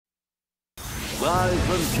Live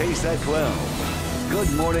from KSAT 12.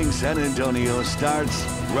 Good Morning San Antonio starts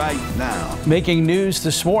right now. Making news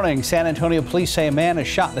this morning, San Antonio police say a man is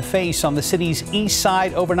shot in the face on the city's east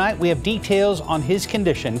side overnight. We have details on his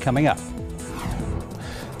condition coming up.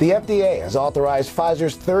 The FDA has authorized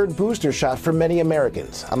Pfizer's third booster shot for many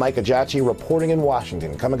Americans. I'm Mike Ajachi reporting in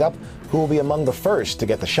Washington. Coming up, who will be among the first to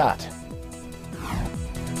get the shot?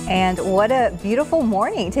 And what a beautiful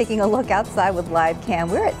morning. Taking a look outside with live cam.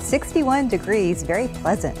 We're at 61 degrees, very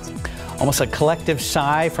pleasant. Almost a collective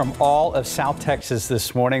sigh from all of South Texas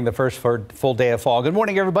this morning, the first full day of fall. Good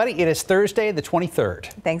morning, everybody. It is Thursday, the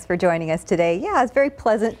 23rd. Thanks for joining us today. Yeah, it's very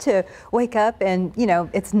pleasant to wake up and, you know,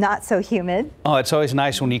 it's not so humid. Oh, it's always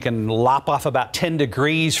nice when you can lop off about 10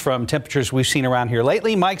 degrees from temperatures we've seen around here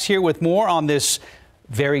lately. Mike's here with more on this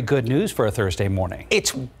very good news for a Thursday morning.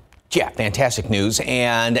 Yeah, fantastic news.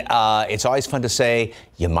 And it's always fun to say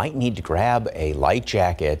you might need to grab a light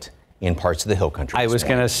jacket in parts of the hill country. I was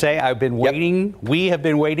going to say, I've been waiting. Yep. We have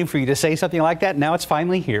been waiting for you to say something like that. Now it's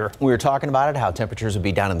finally here. We were talking about it, how temperatures would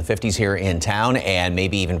be down in the 50s here in town and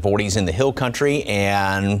maybe even 40s in the hill country.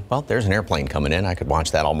 And, well, there's an airplane coming in. I could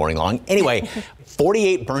watch that all morning long. Anyway,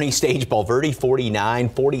 48 Bernie Stage, Bulverde, 49,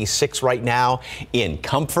 46 right now in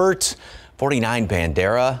Comfort, 49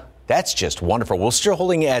 Bandera. That's just wonderful. We're still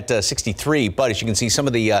holding at 63, but as you can see, some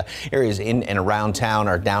of the areas in and around town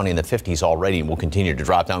are down in the 50s already and will continue to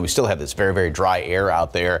drop down. We still have this very, very dry air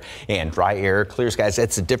out there, and dry air, clear skies.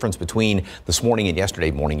 That's the difference between this morning and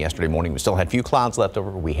yesterday morning. Yesterday morning, we still had a few clouds left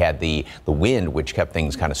over. We had the wind, which kept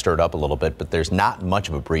things kind of stirred up a little bit, but there's not much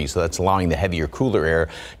of a breeze, so that's allowing the heavier, cooler air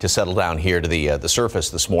to settle down here to the surface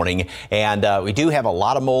this morning. And we do have a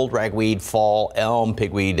lot of mold, ragweed, fall, elm,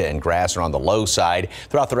 pigweed, and grass are on the low side.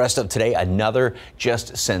 Throughout the rest of today, another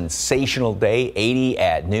just sensational day. 80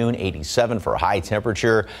 at noon, 87 for a high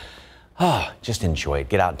temperature. Just enjoy it.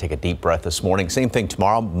 Get out and take a deep breath this morning. Same thing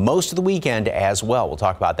tomorrow, most of the weekend as well. We'll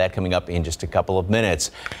talk about that coming up in just a couple of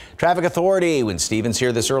minutes. Traffic Authority, when Steven's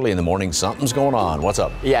here this early in the morning, something's going on. What's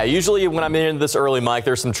up? Yeah, usually when I'm in this early, Mike,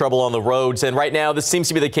 there's some trouble on the roads. And right now, this seems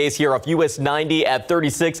to be the case here off US 90 at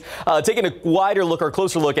 36. Taking a wider look or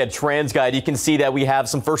closer look at TransGuide, you can see that we have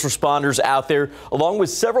some first responders out there, along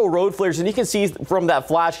with several road flares. And you can see from that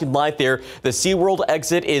flashing light there, the SeaWorld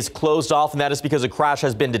exit is closed off, and that is because a crash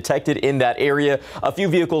has been detected in that area. A few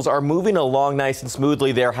vehicles are moving along nice and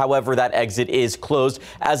smoothly there. However, that exit is closed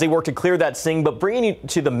as they work to clear that scene. But bringing you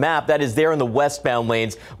to the map, that is there in the westbound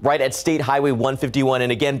lanes right at State Highway 151.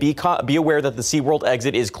 And again, be aware that the SeaWorld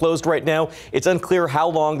exit is closed right now. It's unclear how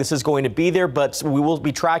long this is going to be there, but we will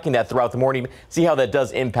be tracking that throughout the morning, see how that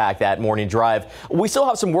does impact that morning drive. We still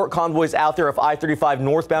have some work convoys out there of I-35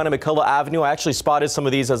 northbound and McCullough Avenue. I actually spotted some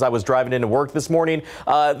of these as I was driving into work this morning.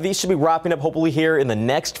 These should be wrapping up hopefully here in the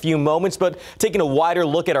next few moments, but taking a wider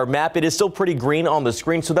look at our map, it is still pretty green on the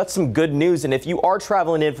screen, so that's some good news. And if you are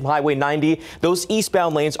traveling in from Highway 90, those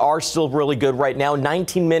eastbound lanes are still really good right now.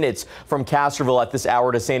 19 minutes from Castroville at this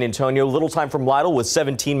hour to San Antonio. Little time from Lytle with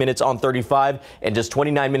 17 minutes on 35 and just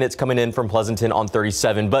 29 minutes coming in from Pleasanton on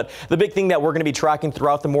 37. But the big thing that we're going to be tracking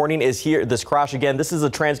throughout the morning is here, this crash again. This is a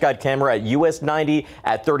TransGuide camera at US 90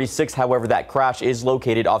 at 36. However, that crash is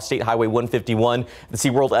located off State Highway 151. The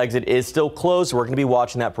SeaWorld exit is still closed. So we're going to be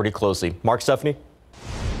watching that pretty closely. Mark, Stephanie.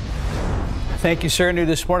 Thank you, sir. New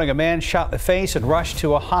this morning, a man shot in the face and rushed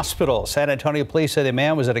to a hospital. San Antonio police say the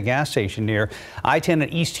man was at a gas station near I-10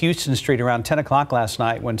 and East Houston Street around 10 o'clock last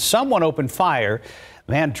night when someone opened fire.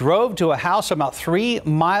 The man drove to a house about 3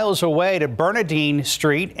 miles away to Bernardine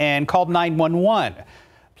Street and called 911.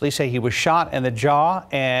 Police say he was shot in the jaw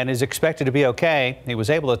and is expected to be okay. He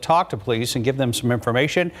was able to talk to police and give them some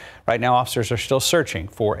information. Right now, officers are still searching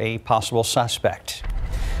for a possible suspect.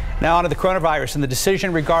 Now on to the coronavirus and the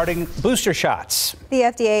decision regarding booster shots. The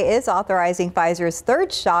FDA is authorizing Pfizer's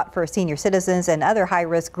third shot for senior citizens and other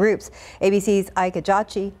high-risk groups. ABC's Ike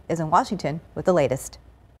Ajachi is in Washington with the latest.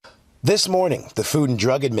 This morning, the Food and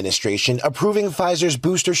Drug Administration approving Pfizer's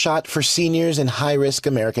booster shot for seniors and high-risk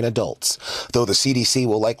American adults. Though the CDC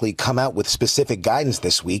will likely come out with specific guidance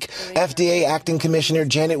this week, FDA Acting Commissioner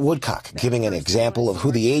Janet Woodcock giving an example of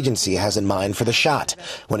who the agency has in mind for the shot.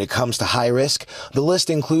 When it comes to high risk, the list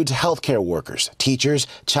includes healthcare workers, teachers,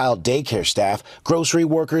 child daycare staff, grocery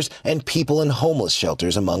workers, and people in homeless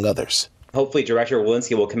shelters, among others. Hopefully, Director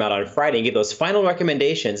Walensky will come out on Friday and give those final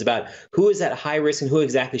recommendations about who is at high risk and who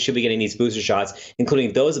exactly should be getting these booster shots,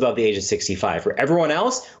 including those above the age of 65. For everyone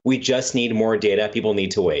else, we just need more data. People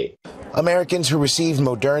need to wait. Americans who received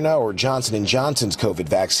Moderna or Johnson & Johnson's COVID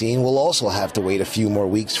vaccine will also have to wait a few more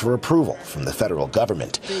weeks for approval from the federal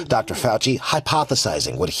government. Dr. Fauci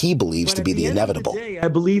hypothesizing what he believes to be the inevitable. I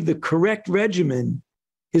believe the correct regimen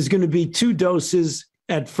is going to be 2 doses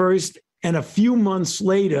at first, and a few months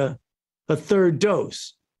later, a 3rd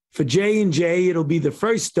dose. For J&J, it'll be the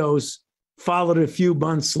first dose, followed a few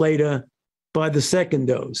months later by the 2nd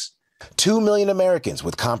dose. 2 million Americans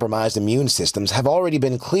with compromised immune systems have already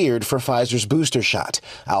been cleared for Pfizer's booster shot.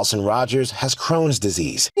 Alison Rogers has Crohn's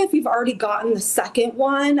disease. If you've already gotten the 2nd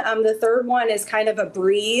one, the 3rd one is kind of a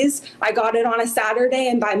breeze. I got it on a Saturday,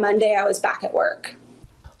 and by Monday I was back at work.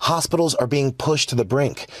 Hospitals are being pushed to the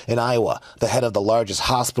brink. In Iowa, the head of the largest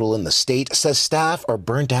hospital in the state says staff are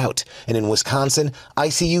burnt out. And in Wisconsin,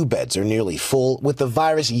 ICU beds are nearly full with the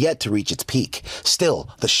virus yet to reach its peak. Still,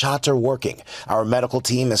 the shots are working. Our medical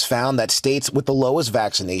team has found that states with the lowest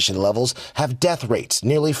vaccination levels have death rates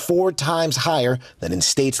nearly 4 times higher than in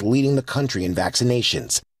states leading the country in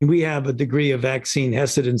vaccinations. We have a degree of vaccine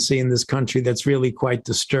hesitancy in this country that's really quite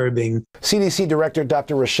disturbing. CDC Director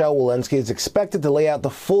Dr. Rochelle Walensky is expected to lay out the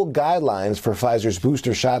full guidelines for Pfizer's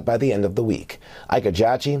booster shot by the end of the week. Ike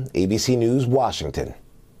Ajachi, ABC News, Washington.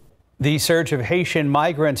 The surge of Haitian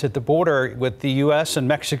migrants at the border with the U.S. and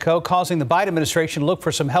Mexico causing the Biden administration to look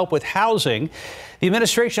for some help with housing. The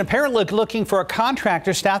administration apparently looking for a contractor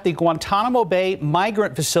to staff the Guantanamo Bay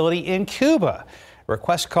migrant facility in Cuba.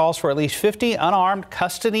 Request calls for at least 50 unarmed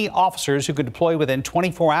custody officers who could deploy within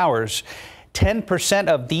 24 hours. 10%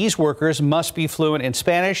 of these workers must be fluent in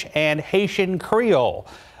Spanish and Haitian Creole.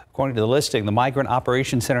 According to the listing, the Migrant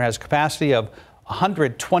Operations Center has a capacity of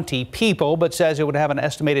 120 people, but says it would have an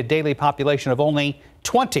estimated daily population of only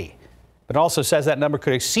 20. But also says that number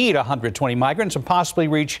could exceed 120 migrants and possibly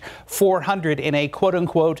reach 400 in a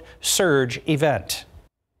quote-unquote surge event.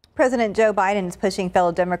 President Joe Biden is pushing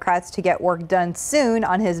fellow Democrats to get work done soon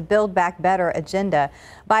on his Build Back Better agenda.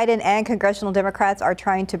 Biden and congressional Democrats are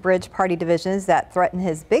trying to bridge party divisions that threaten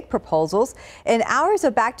his big proposals. In hours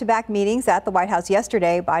of back-to-back meetings at the White House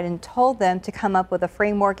yesterday, Biden told them to come up with a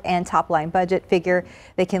framework and top-line budget figure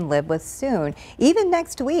they can live with soon. Even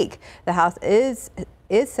next week, the House is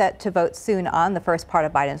set to vote soon on the first part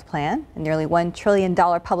of Biden's plan, a nearly $1 trillion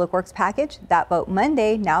public works package. That vote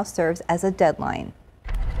Monday now serves as a deadline.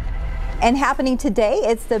 And happening today,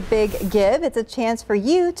 it's the Big Give. It's a chance for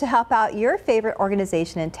you to help out your favorite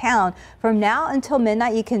organization in town. From now until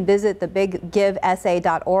midnight, you can visit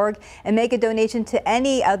thebiggivesa.org and make a donation to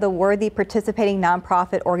any of the worthy participating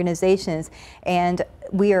nonprofit organizations. And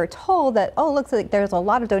we are told that, looks like there's a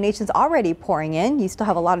lot of donations already pouring in. You still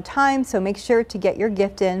have a lot of time, so make sure to get your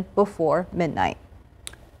gift in before midnight.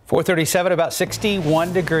 437, about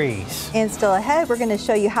 61 degrees. And still ahead, we're going to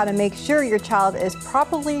show you how to make sure your child is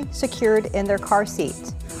properly secured in their car seat.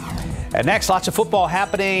 And next, lots of football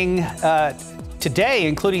happening today,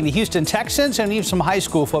 including the Houston Texans and even some high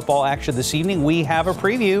school football action this evening. We have a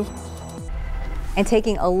preview. And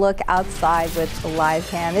taking a look outside with the live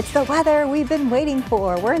cam. It's the weather we've been waiting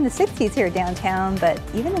for. We're in the 60s here downtown, but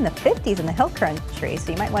even in the 50s in the hill country.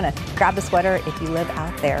 So you might want to grab a sweater if you live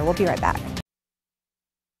out there. We'll be right back.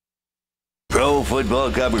 Pro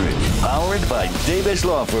football coverage powered by Davis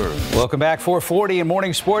Law Firm. Welcome back. 440 in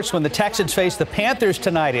morning sports when the Texans face the Panthers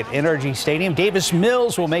tonight at NRG Stadium. Davis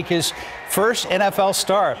Mills will make his first NFL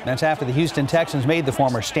start. That's after the Houston Texans made the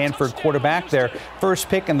former Stanford quarterback their first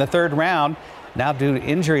pick in the 3rd round. Now due to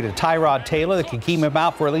injury to Tyrod Taylor that could keep him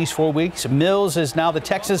out for at least 4 weeks, Mills is now the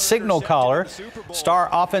Texans signal caller. Star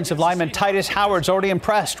offensive lineman Titus Howard's already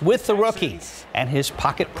impressed with the rookie and his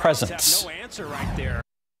pocket presence.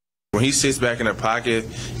 When he sits back in the pocket,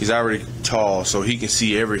 he's already tall, so he can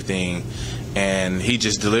see everything, and he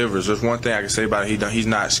just delivers. There's one thing I can say about it: he's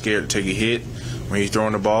not scared to take a hit when he's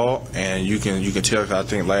throwing the ball, and you can tell. I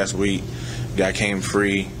think last week, guy came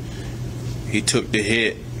free, he took the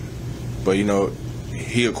hit, but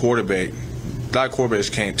he a quarterback. A lot of quarterbacks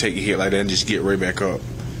can't take a hit like that and just get right back up.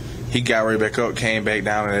 He got right back up, came back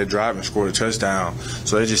down in that drive and scored a touchdown.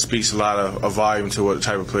 So it just speaks a lot of volume to what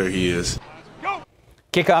type of player he is.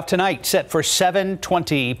 Kickoff tonight set for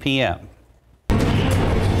 7:20 p.m.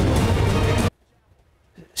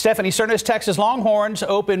 Stephanie Cerna's Texas Longhorns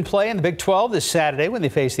open play in the Big 12 this Saturday when they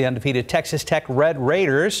face the undefeated Texas Tech Red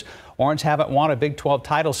Raiders. Horns haven't won a Big 12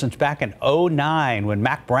 title since back in 2009 when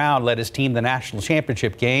Mack Brown led his team the national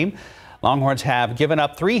championship game. Longhorns have given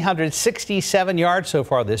up 367 yards so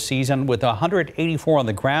far this season with 184 on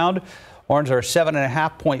the ground. Horns are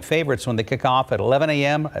 7.5-point favorites when they kick off at 11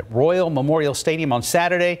 a.m. at Royal Memorial Stadium on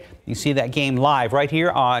Saturday. You can see that game live right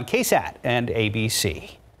here on KSAT and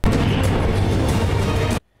ABC.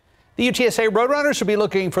 The UTSA Roadrunners will be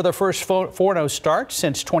looking for their first 4-0 start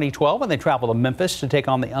since 2012 when they travel to Memphis to take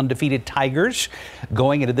on the undefeated Tigers.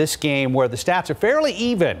 Going into this game where the stats are fairly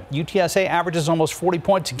even, UTSA averages almost 40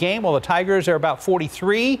 points a game while the Tigers are about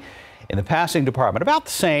 43. In the passing department, about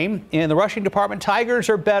the same. In the rushing department, Tigers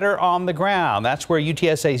are better on the ground. That's where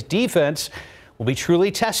UTSA's defense will be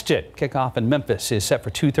truly tested. Kickoff in Memphis is set for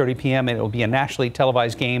 2:30 p.m. and it will be a nationally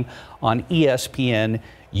televised game on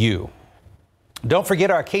ESPNU. Don't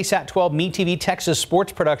forget our KSAT 12 MeTV Texas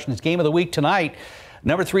Sports Productions game of the week tonight.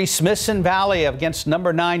 Number 3 Smithson Valley against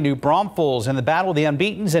number 9 New Braunfels in the battle of the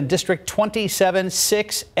unbeatens in District 27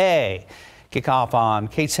 6A. Kickoff on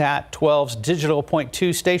KSAT 12's Digital Point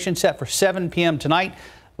 2 station, set for 7 p.m. tonight,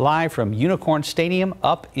 live from Unicorn Stadium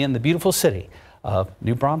up in the beautiful city of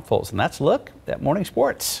New Braunfels. And that's a look at morning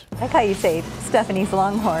sports. I like how you say Stephanie's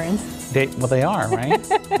Longhorns. Well, they are, right?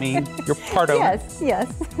 I mean, you're part owner. Yes,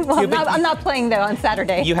 yes. Well, I'm not playing, though, on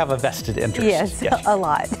Saturday. You have a vested interest. Yes, a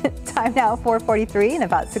lot. Time now, 4:43 and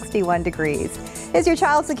about 61 degrees. Is your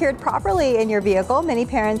child secured properly in your vehicle? Many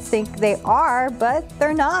parents think they are, but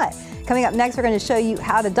they're not. Coming up next, we're going to show you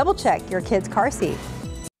how to double-check your kid's car seat.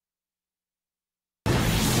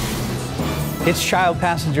 It's Child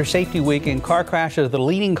Passenger Safety Week, and car crashes are the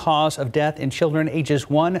leading cause of death in children ages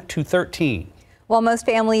 1 to 13. While most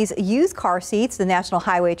families use car seats, the National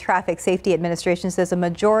Highway Traffic Safety Administration says a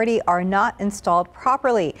majority are not installed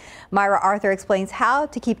properly. Myra Arthur explains how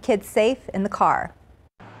to keep kids safe in the car.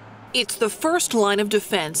 It's the first line of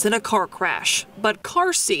defense in a car crash, but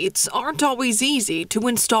car seats aren't always easy to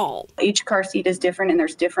install. Each car seat is different and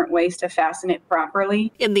there's different ways to fasten it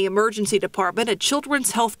properly. In the emergency department at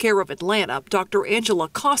Children's Healthcare of Atlanta, Dr. Angela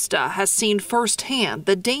Costa has seen firsthand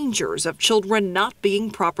the dangers of children not being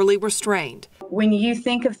properly restrained. When you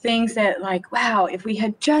think of things that like, wow, if we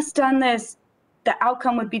had just done this, the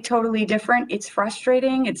outcome would be totally different. It's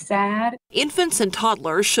frustrating. It's sad. Infants and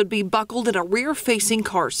toddlers should be buckled in a rear-facing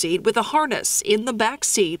car seat with a harness in the back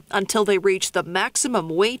seat until they reach the maximum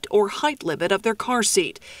weight or height limit of their car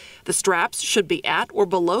seat. The straps should be at or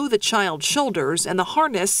below the child's shoulders, and the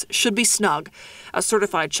harness should be snug. A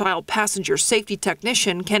certified child passenger safety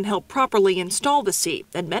technician can help properly install the seat,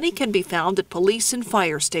 and many can be found at police and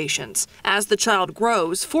fire stations. As the child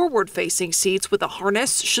grows, forward-facing seats with a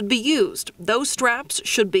harness should be used. Those straps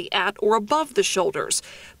should be at or above the shoulders.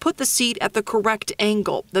 Put the seat at the correct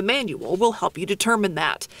angle. The manual will help you determine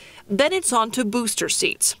that. Then it's on to booster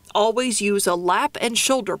seats. Always use a lap and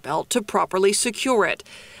shoulder belt to properly secure it.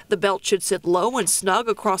 The belt should sit low and snug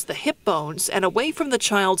across the hip bones and away from the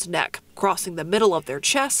child's neck, crossing the middle of their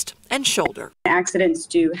chest and shoulder. Accidents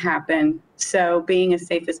do happen, so being as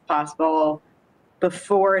safe as possible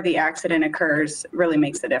before the accident occurs really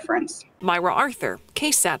makes a difference. Myra Arthur,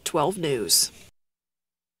 KSAT 12 News.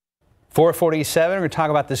 4:47, we're going to talk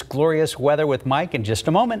about this glorious weather with Mike in just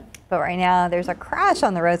a moment. But right now, there's a crash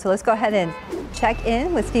on the road, so let's go ahead and check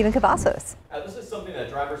in with Stephen Cavazos. This is something that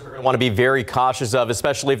drivers are going to want to be very cautious of,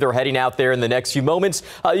 especially if they're heading out there in the next few moments.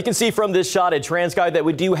 You can see from this shot at TransGuide that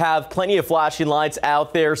we do have plenty of flashing lights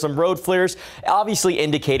out there, some road flares, obviously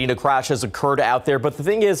indicating a crash has occurred out there. But the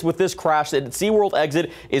thing is, with this crash, the SeaWorld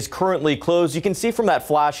exit is currently closed. You can see from that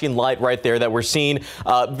flashing light right there that we're seeing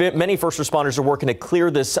many first responders are working to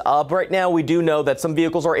clear this up. Right now, we do know that some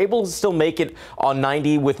vehicles are able to still make it on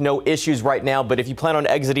 90 with no issues right now. But if you plan on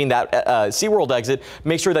exiting that SeaWorld exit,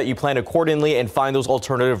 make sure that you plan accordingly and find those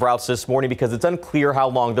alternative routes this morning, because it's unclear how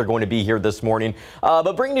long they're going to be here this morning.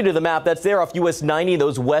 But bringing you to the map, that's there off US 90,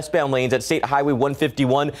 those westbound lanes at State Highway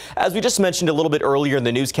 151. As we just mentioned a little bit earlier in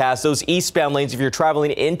the newscast, those eastbound lanes, if you're traveling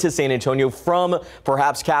into San Antonio from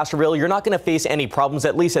perhaps Castroville, you're not going to face any problems,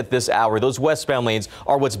 at least at this hour. Those westbound lanes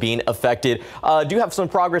are what's being affected. Do have some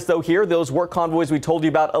progress, though, here. Those work convoys we told you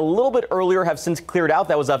about a little bit earlier have since cleared out.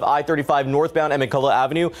 That was off I-35 northbound and McCullough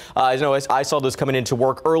Avenue. I know I saw those coming into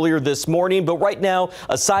work earlier this morning. But right now,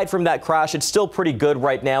 aside from that crash, it's still pretty good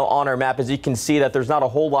right now on our map. As you can see, that there's not a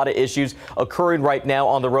whole lot of issues occurring right now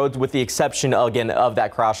on the roads, with the exception, again, of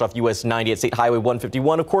that crash off US 90 at State Highway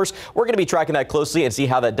 151. Of course, we're going to be tracking that closely and see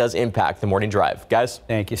how that does impact the morning drive. Guys?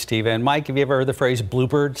 Thank you, Stephen. Mike, have you ever heard the phrase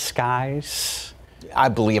bluebird skies? I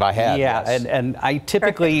believe I have. Yeah, yes. and I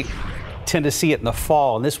typically tend to see it in the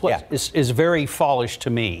fall, and this is very fallish to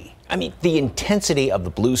me. I mean, the intensity of the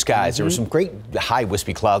blue skies, there were some great high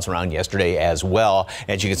wispy clouds around yesterday as well.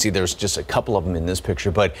 As you can see, there's just a couple of them in this picture.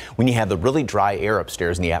 But when you have the really dry air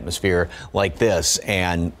upstairs in the atmosphere like this,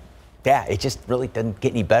 and yeah, it just really doesn't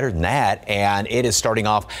get any better than that. And it is starting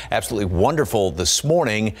off absolutely wonderful this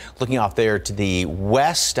morning. Looking off there to the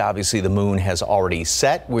west, obviously the moon has already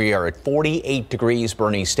set. We are at 48 degrees,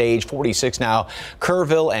 Bernie Stage, 46 now,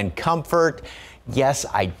 Kerrville and Comfort. Yes,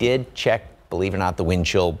 I did check believe it or not, the wind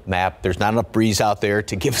chill map, there's not enough breeze out there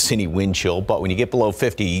to give us any wind chill. But when you get below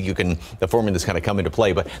 50, the formulas kind of come into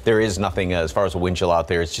play. But there is nothing as far as a wind chill out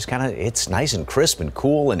there. It's just it's nice and crisp and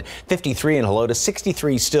cool. And 53 in Helota,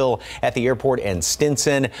 63 still at the airport and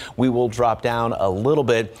Stinson. We will drop down a little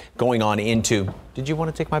bit going on into. Did you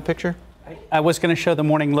want to take my picture? I was going to show the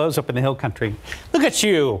morning lows up in the hill country. Look at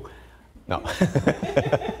you. No.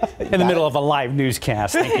 In the middle of a live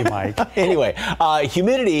newscast. Thank you, Mike. Anyway,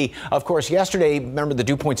 humidity, of course, yesterday, remember the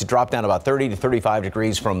dew points had dropped down about 30 to 35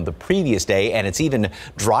 degrees from the previous day, and it's even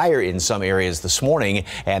drier in some areas this morning,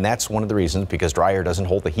 and that's one of the reasons, because dry air doesn't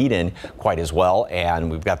hold the heat in quite as well, and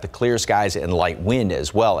we've got the clear skies and light wind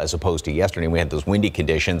as well, as opposed to yesterday. We had those windy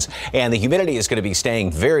conditions, and the humidity is going to be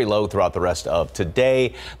staying very low throughout the rest of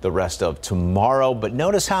today, the rest of tomorrow, but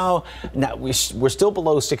notice how now we're still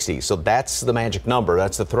below 60, so that's the magic number.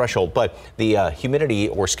 That's the threshold. But the humidity,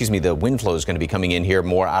 or excuse me, the wind flow is going to be coming in here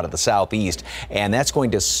more out of the southeast. And that's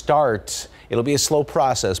going to start. It'll be a slow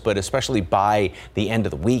process, but especially by the end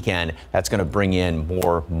of the weekend, that's going to bring in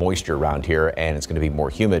more moisture around here, and it's going to be more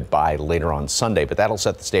humid by later on Sunday. But that'll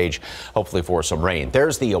set the stage, hopefully, for some rain.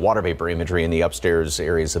 There's the water vapor imagery in the upstairs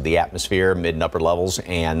areas of the atmosphere, mid and upper levels,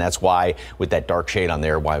 and that's why, with that dark shade on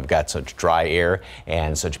there, why we've got such dry air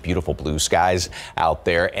and such beautiful blue skies out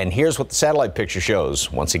there. And here's what the satellite picture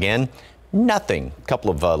shows. Once again, nothing. A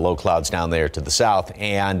couple of low clouds down there to the south,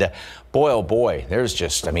 and boy, oh boy, there's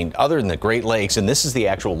just, other than the Great Lakes, and this is the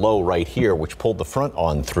actual low right here, which pulled the front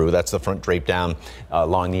on through. That's the front draped down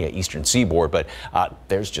along the eastern seaboard, but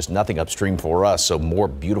there's just nothing upstream for us. So more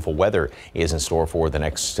beautiful weather is in store for the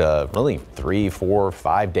next really 3, 4,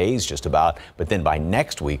 5 days just about. But then by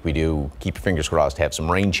next week, we do keep your fingers crossed to have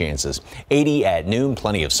some rain chances. 80 at noon,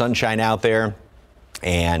 plenty of sunshine out there,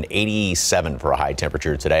 and 87 for a high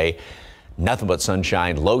temperature today. Nothing but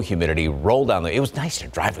sunshine, low humidity, roll down it was nice to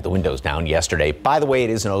drive with the windows down yesterday. By the way, it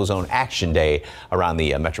is an ozone action day around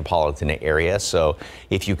the metropolitan area. So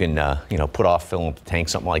if you can, put off filling up the tank,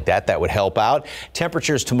 something like that, that would help out.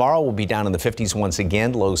 Temperatures tomorrow will be down in the 50s once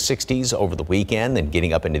again, low 60s over the weekend, and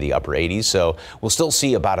getting up into the upper 80s. So we'll still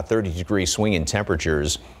see about a 30-degree swing in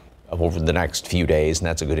temperatures over the next few days, and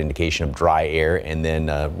that's a good indication of dry air. And then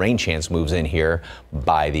rain chance moves in here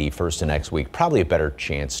by the first of next week. Probably a better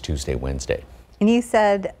chance Tuesday, Wednesday. And you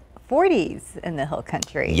said 40s in the hill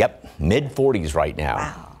country. Yep, mid 40s right now.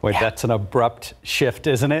 Wow. Wait, that's an abrupt shift,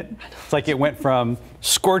 isn't it? It's like it went from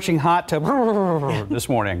scorching hot to this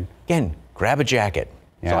morning. Again, grab a jacket.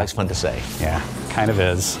 It's always fun to say. Yeah, kind of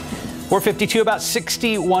is. We're 52, about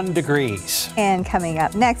 61 degrees. And coming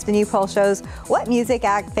up next, a new poll shows what music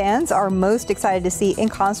act fans are most excited to see in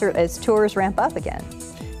concert as tours ramp up again.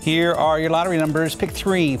 Here are your lottery numbers. Pick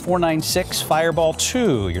 3, 496, Fireball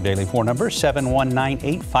 2. Your daily 4 numbers,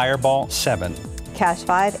 7198, Fireball 7. Cash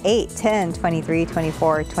 5, 8, 10, 23,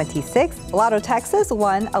 24, 26. Lotto Texas,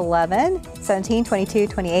 1, 11, 17, 22,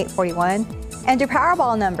 28, 41. And your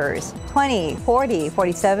Powerball numbers, 20, 40,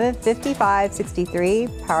 47, 55, 63,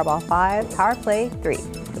 Powerball 5, Power Play 3.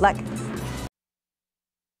 Good luck.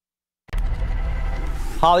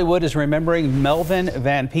 Hollywood is remembering Melvin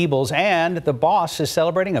Van Peebles, and the boss is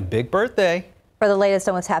celebrating a big birthday. For the latest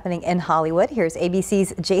on what's happening in Hollywood, here's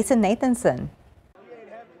ABC's Jason Nathanson.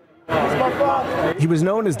 He was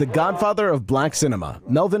known as the godfather of black cinema.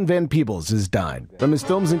 Melvin Van Peebles has died. From his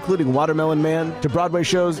films including Watermelon Man to Broadway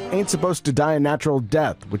shows Ain't Supposed to Die a Natural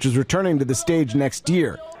Death, which is returning to the stage next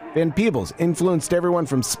year. Van Peebles influenced everyone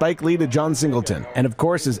from Spike Lee to John Singleton. And of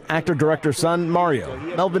course, his actor-director son, Mario.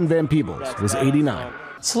 Melvin Van Peebles was 89.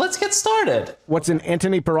 So let's get started. What's in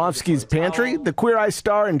Anthony Porofsky's pantry? The Queer Eye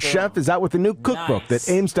star and chef is out with a new cookbook that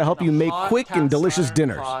aims to help you make quick and delicious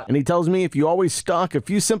dinners. And he tells me if you always stock a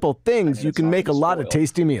few simple things, you can make a lot of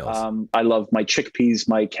tasty meals. I love my chickpeas,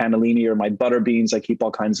 my cannellini, or my butter beans. I keep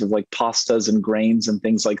all kinds of like pastas and grains and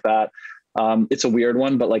things like that. It's a weird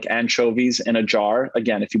one, but like anchovies in a jar.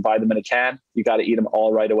 Again, if you buy them in a can, you got to eat them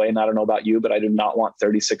all right away. And I don't know about you, but I do not want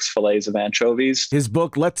 36 fillets of anchovies. His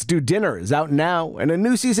book, Let's Do Dinner, is out now, and a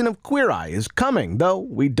new season of Queer Eye is coming, though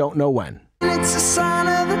we don't know when. It's a sign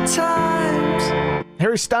of the times.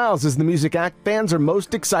 Harry Styles is the music act fans are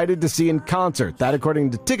most excited to see in concert. That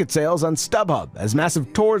according to ticket sales on StubHub, as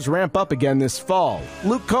massive tours ramp up again this fall.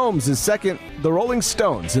 Luke Combs is second, the Rolling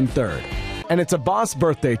Stones in third. And it's a boss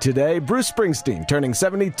birthday today, Bruce Springsteen turning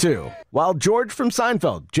 72, while George from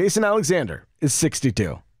Seinfeld, Jason Alexander, is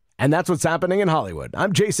 62. And that's what's happening in Hollywood.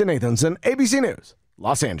 I'm Jason Nathanson, ABC News,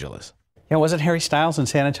 Los Angeles. Yeah, wasn't Harry Styles in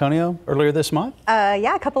San Antonio earlier this month?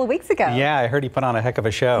 Yeah, a couple of weeks ago. Yeah, I heard he put on a heck of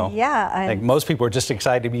a show. Yeah. I think most people were just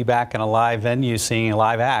excited to be back in a live venue seeing a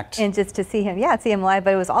live act. And just to see him, see him live,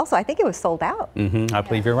 but it was also, I think it was sold out. I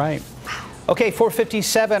believe you're right. Wow. Okay,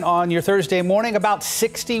 4:57 on your Thursday morning, about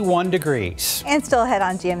 61 degrees. And still ahead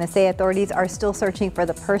on GMSA, authorities are still searching for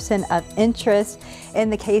the person of interest in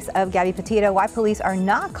the case of Gabby Petito. Why police are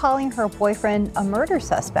not calling her boyfriend a murder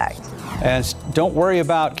suspect. And don't worry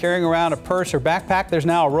about carrying around a purse or backpack. There's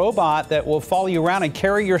now a robot that will follow you around and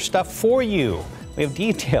carry your stuff for you. We have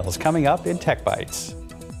details coming up in Tech Bites.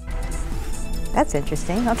 That's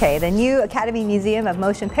interesting. Okay, the new Academy Museum of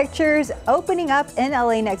Motion Pictures opening up in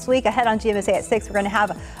LA next week. Ahead on GMSA at 6, we're going to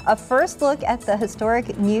have a first look at the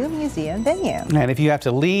historic new museum venue. And if you have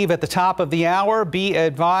to leave at the top of the hour, be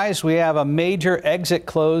advised we have a major exit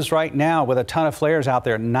closed right now with a ton of flares out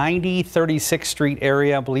there. 90 36th Street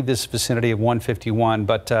area. I believe this is vicinity of 151.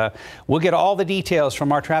 But we'll get all the details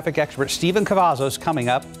from our traffic expert, Stephen Cavazos, coming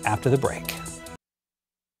up after the break.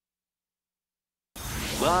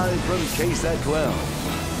 Live from KSAT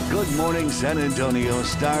 12. Good Morning San Antonio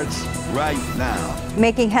starts right now.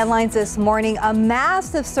 Making headlines this morning, a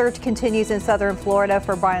massive search continues in southern Florida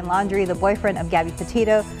for Brian Laundrie, the boyfriend of Gabby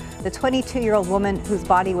Petito, the 22-year-old woman whose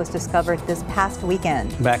body was discovered this past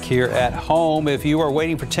weekend. Back here at home, if you are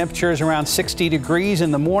waiting for temperatures around 60 degrees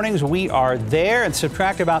in the mornings, we are there, and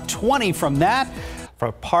subtract about 20 from that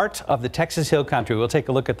for part of the Texas Hill Country. We'll take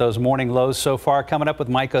a look at those morning lows so far. Coming up with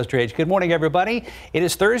Mike Ostrage. Good morning, everybody. It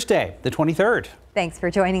is Thursday, the 23rd. Thanks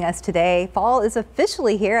for joining us today. Fall is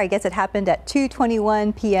officially here. I guess it happened at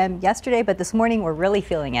 2:21 p.m. yesterday, but this morning we're really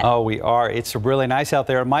feeling it. Oh, we are. It's really nice out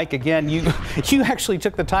there. Mike, again, you actually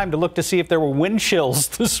took the time to look to see if there were wind chills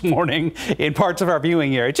this morning in parts of our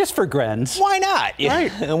viewing area, just for grins. Why not?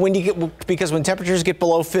 Right. And because when temperatures get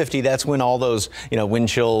below 50, that's when all those wind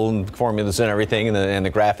chill formulas and everything and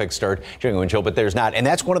the graphics start showing wind chill. But there's not, and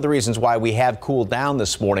that's one of the reasons why we have cooled down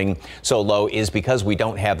this morning so low, is because we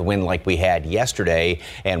don't have the wind like we had yesterday.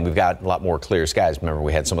 And we've got a lot more clear skies. Remember,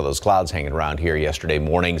 we had some of those clouds hanging around here yesterday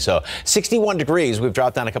morning. So 61 degrees. We've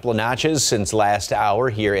dropped down a couple of notches since last hour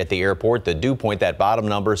here at the airport. The dew point, that bottom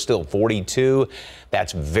number, still 42.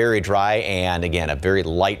 That's very dry, and again, a very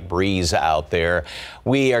light breeze out there.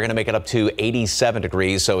 We are going to make it up to 87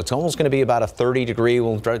 degrees, so it's almost going to be about a 30 degree.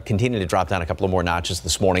 We'll continue to drop down a couple of more notches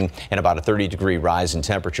this morning, and about a 30 degree rise in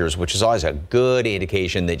temperatures, which is always a good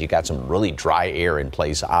indication that you got some really dry air in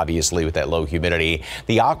place, obviously, with that low humidity.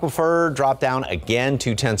 The aquifer dropped down again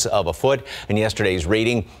 0.2 of a foot in yesterday's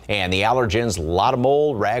reading, and the allergens, a lot of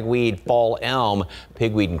mold, ragweed, fall elm,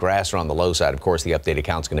 pigweed, and grass are on the low side. Of course, the updated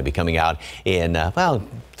count's going to be coming out in a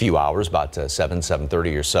few hours, about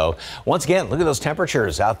 7:30 or so. Once again, look at those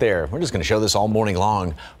temperatures out there. We're just going to show this all morning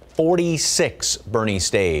long. 46 Bernie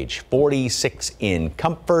Stage, 46 in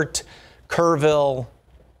Comfort, Kerrville.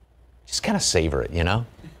 Just kind of savor it, you know?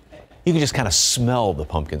 You can just kind of smell the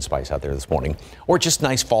pumpkin spice out there this morning. Or just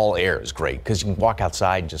nice fall air is great, because you can walk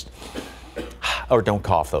outside and just, or don't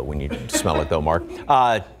cough though when you smell it though, Mark.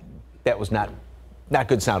 That was not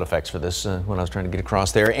good sound effects for this when I was trying to get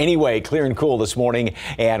across there. Anyway, clear and cool this morning,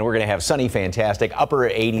 and we're going to have sunny, fantastic, upper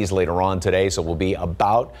 80s later on today, so we'll be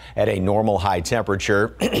about at a normal high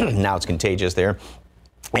temperature. Now it's contagious there.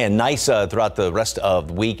 And nice throughout the rest of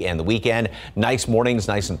the week and the weekend. Nice mornings,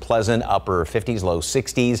 nice and pleasant, upper 50s, low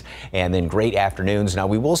 60s, and then great afternoons. Now,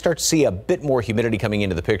 we will start to see a bit more humidity coming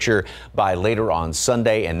into the picture by later on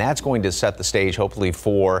Sunday, and that's going to set the stage, hopefully,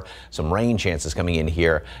 for some rain chances coming in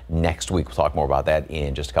here next week. We'll talk more about that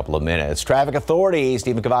in just a couple of minutes. Traffic authority,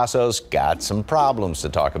 Stephen Cavazos, got some problems to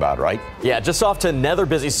talk about, right? Yeah, just off to another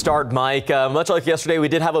busy start, Mike. Much like yesterday, we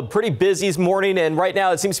did have a pretty busy morning, and right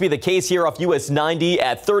now it seems to be the case here off US 90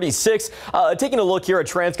 at 36. Taking a look here at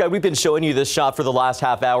TransGuide, we've been showing you this shot for the last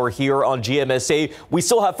half hour here on GMSA. We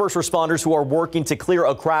still have first responders who are working to clear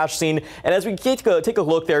a crash scene. And as we take a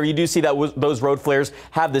look there, you do see that those road flares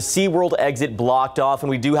have the SeaWorld exit blocked off.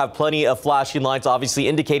 And we do have plenty of flashing lights, obviously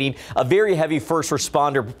indicating a very heavy first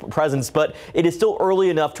responder presence. But it is still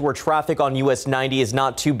early enough to where traffic on US 90 is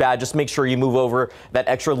not too bad. Just make sure you move over that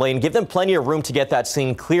extra lane. Give them plenty of room to get that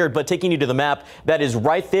scene cleared. But taking you to the map, that is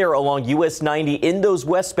right there along US 90 in those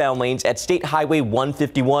westbound lanes at State Highway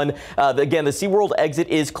 151. Again, the SeaWorld exit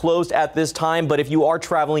is closed at this time, but if you are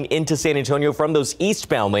traveling into San Antonio from those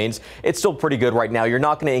eastbound lanes, it's still pretty good right now. You're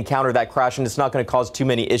not going to encounter that crash, and it's not going to cause too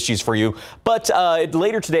many issues for you. But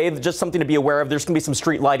later today, just something to be aware of, there's going to be some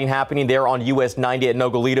street lighting happening there on US 90 at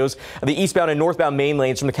Nogalitos. The eastbound and northbound main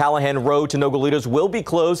lanes from the Callahan Road to Nogalitos will be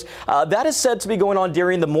closed. That is said to be going on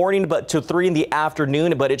during the morning, but to 3 in the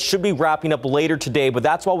afternoon, but it should be wrapping up later today. But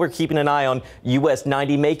that's why we're keeping an eye on US 90.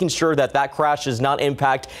 90, making sure that that crash does not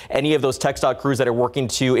impact any of those TxDOT crews that are working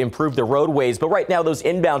to improve the roadways. But right now, those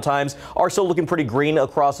inbound times are still looking pretty green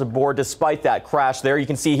across the board despite that crash there. You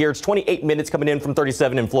can see here it's 28 minutes coming in from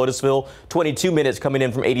 37 in Flotusville, 22 minutes coming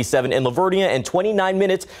in from 87 in Lavernia, and 29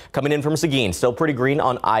 minutes coming in from Seguin. Still pretty green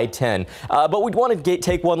on I-10. But we want to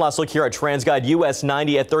take one last look here at TransGuide. US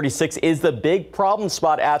 90 at 36 is the big problem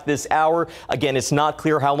spot at this hour. Again, it's not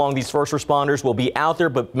clear how long these first responders will be out there,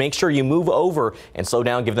 but make sure you move over and slow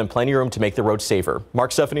down, give them plenty of room to make the road safer.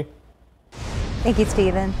 Mark, Stephanie. Thank you,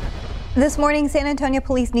 Stephen. This morning, San Antonio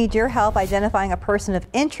police need your help identifying a person of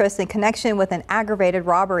interest in connection with an aggravated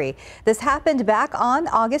robbery. This happened back on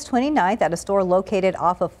August 29th at a store located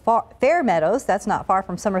off of Fair Meadows. That's not far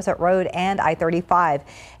from Somerset Road and I-35.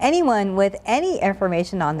 Anyone with any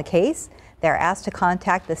information on the case, they're asked to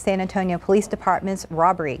contact the San Antonio Police Department's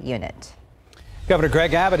robbery unit. Governor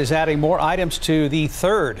Greg Abbott is adding more items to the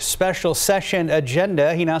third special session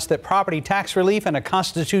agenda. He announced that property tax relief and a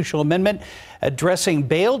constitutional amendment addressing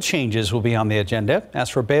bail changes will be on the agenda. As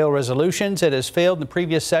for bail resolutions, it has failed in the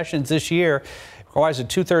previous sessions this year. It requires a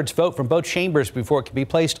 2/3 vote from both chambers before it can be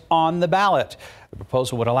placed on the ballot. The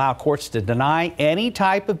proposal would allow courts to deny any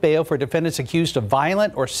type of bail for defendants accused of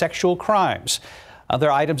violent or sexual crimes. Other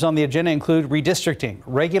items on the agenda include redistricting,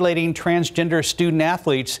 regulating transgender student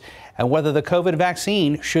athletes, and whether the COVID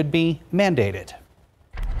vaccine should be mandated.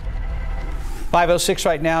 5:06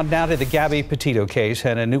 right now, down to the Gabby Petito case,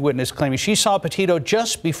 and a new witness claiming she saw Petito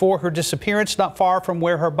just before her disappearance, not far from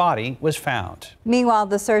where her body was found. Meanwhile,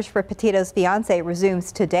 the search for Petito's fiancé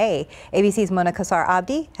resumes today. ABC's Mona Kassar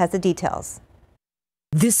Abdi has the details.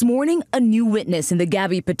 This morning, a new witness in the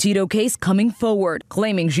Gabby Petito case coming forward,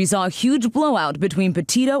 claiming she saw a huge blowout between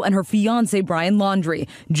Petito and her fiancé Brian Laundrie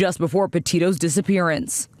just before Petito's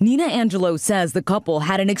disappearance. Nina Angelo says the couple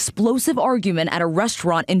had an explosive argument at a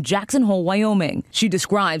restaurant in Jackson Hole, Wyoming. She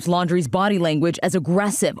describes Laundrie's body language as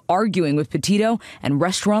aggressive, arguing with Petito and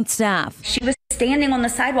restaurant staff. She was standing on the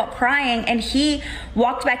sidewalk crying, and he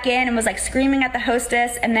walked back in and was like screaming at the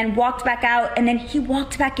hostess, and then walked back out, and then he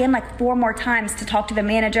walked back in like 4 more times to talk to the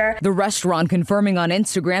manager. The restaurant confirming on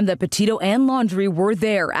Instagram that Petito and Laundrie were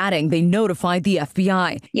there, adding they notified the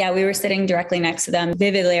FBI. Yeah, we were sitting directly next to them.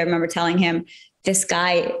 Vividly, I remember telling him, this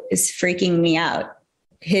guy is freaking me out.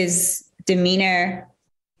 His demeanor,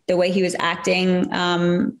 the way he was acting,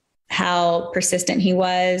 how persistent he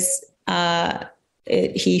was,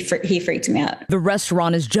 he freaked me out. The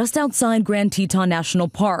restaurant is just outside Grand Teton National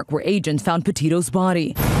Park, where agents found Petito's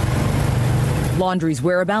body. Laundrie's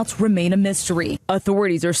whereabouts remain a mystery.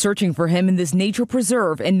 Authorities are searching for him in this nature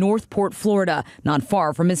preserve in Northport, Florida, not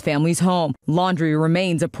far from his family's home. Laundrie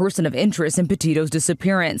remains a person of interest in Petito's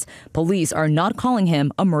disappearance. Police are not calling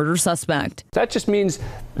him a murder suspect. That just means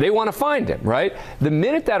they want to find him, right? The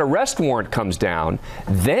minute that arrest warrant comes down,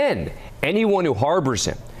 then anyone who harbors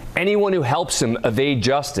him, anyone who helps him evade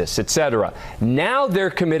justice, etc. Now they're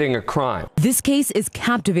committing a crime. This case is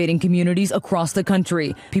captivating communities across the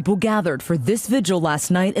country. People gathered for this vigil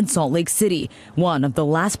last night in Salt Lake City, one of the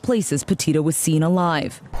last places Petito was seen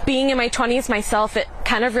alive. Being in my 20s myself, it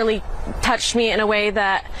kind of really touched me in a way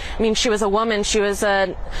that, I mean, she was a woman, she was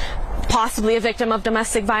possibly a victim of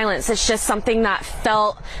domestic violence. It's just something that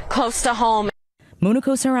felt close to home. Mona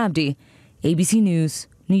Kassar Abdi, ABC News,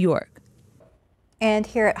 New York. And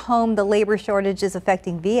here at home, the labor shortage is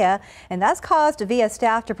affecting VIA, and that's caused VIA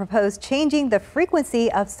staff to propose changing the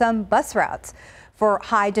frequency of some bus routes. For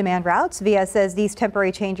high demand routes, VIA says these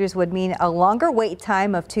temporary changes would mean a longer wait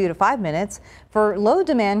time of 2 to 5 minutes. For low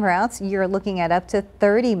demand routes, you're looking at up to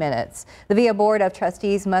 30 minutes. The VIA Board of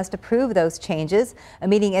Trustees must approve those changes. A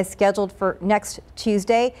meeting is scheduled for next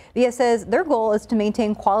Tuesday. VIA says their goal is to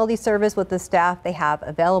maintain quality service with the staff they have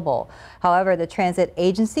available. However, the transit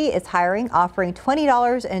agency is hiring, offering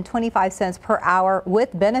 $20.25 per hour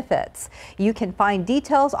with benefits. You can find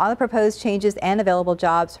details on the proposed changes and available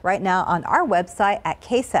jobs right now on our website at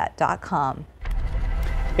KSAT.com.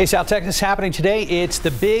 Hey, South Texas, happening today. It's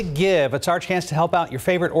the Big Give. It's our chance to help out your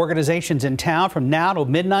favorite organizations in town. From now till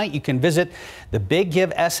midnight, you can visit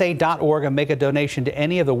thebiggivesa.org and make a donation to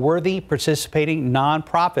any of the worthy participating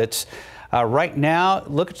nonprofits. Right now,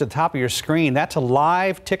 look at the top of your screen. That's a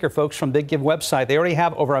live ticker, folks, from Big Give website. They already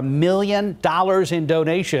have over $1 million in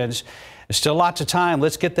donations. There's still lots of time.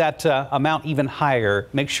 Let's get that amount even higher.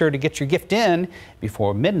 Make sure to get your gift in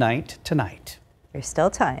before midnight tonight. There's still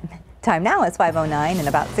time. Time now is 5:09 and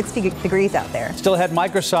about 60 degrees out there. Still ahead,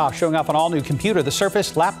 Microsoft showing off an all-new computer, the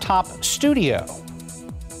Surface Laptop Studio.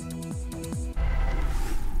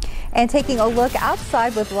 And taking a look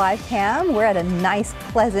outside with live cam, we're at a nice,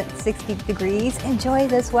 pleasant 60 degrees. Enjoy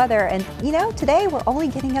this weather. And you know, today we're only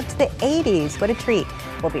getting up to the 80s. What a treat.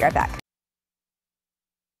 We'll be right back.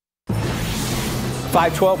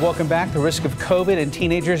 512, welcome back. The risk of COVID in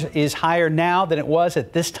teenagers is higher now than it was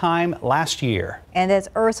at this time last year. And as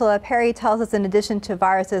Ursula Perry tells us, in addition to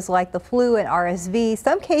viruses like the flu and RSV,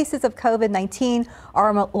 some cases of COVID-19 are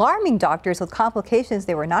alarming doctors with complications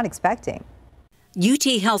they were not expecting. UT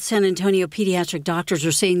Health San Antonio pediatric doctors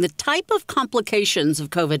are seeing the type of complications of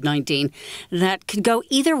COVID-19 that could go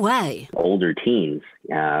either way. Older teens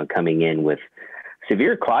coming in with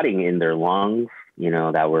severe clotting in their lungs,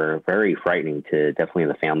 that were very frightening to definitely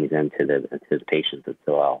the families and to the patients as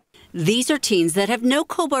well. These are teens that have no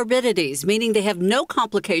comorbidities, meaning they have no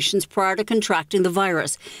complications prior to contracting the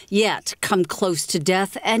virus, yet come close to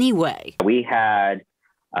death anyway. We had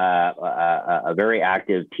a very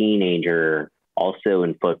active teenager also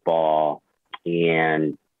in football,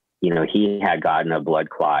 and he had gotten a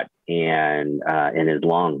blood clot and in his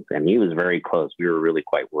lungs, and he was very close. We were really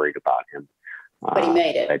quite worried about him. But he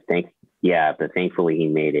made it. But thankfully he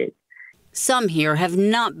made it. Some here have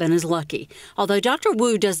not been as lucky, although Dr.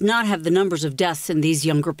 Wu does not have the numbers of deaths in these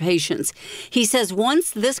younger patients. He says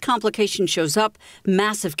once this complication shows up,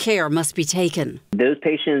 massive care must be taken. Those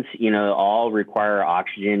patients, all require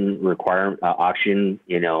oxygen,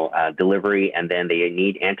 delivery, and then they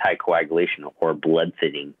need anticoagulation or blood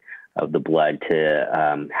thinning of the blood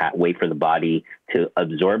to wait for the body to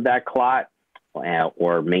absorb that clot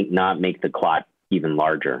or not make the clot even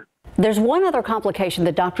larger. There's one other complication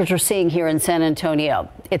that doctors are seeing here in San Antonio.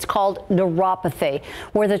 It's called neuropathy,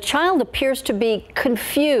 where the child appears to be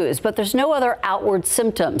confused, but there's no other outward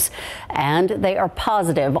symptoms, and they are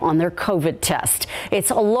positive on their COVID test.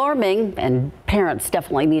 It's alarming, and parents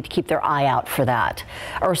definitely need to keep their eye out for that.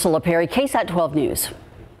 Ursula Perry, KSAT 12 News.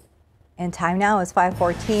 And time now is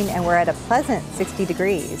 5:14, and we're at a pleasant 60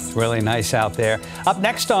 degrees. Really nice out there. Up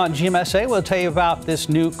next on GMSA, we'll tell you about this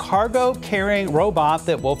new cargo carrying robot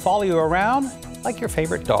that will follow you around like your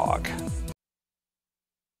favorite dog.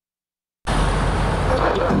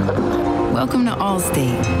 Welcome to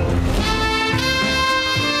Allstate.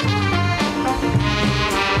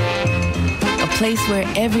 A place where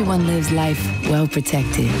everyone lives life well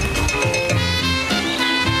protected.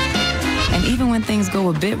 And even when things go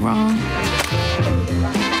a bit wrong,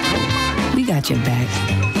 we got your back.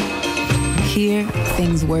 Here,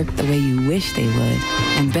 things work the way you wish they would,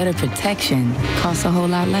 and better protection costs a whole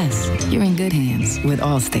lot less. You're in good hands with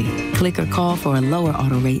Allstate. Click or call for a lower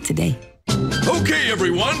auto rate today. Okay,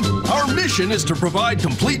 everyone, our mission is to provide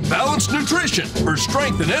complete balanced nutrition for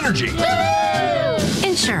strength and energy.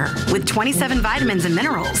 Ensure with 27 vitamins and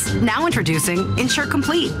minerals. Now introducing Ensure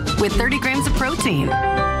Complete with 30 grams of protein.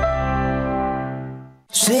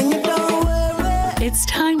 It's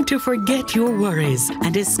time to forget your worries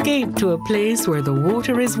and escape to a place where the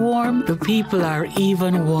water is warm, the people are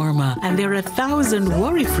even warmer, and there are 1,000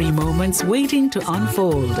 worry-free moments waiting to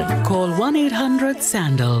unfold. Call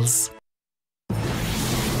 1-800-SANDALS.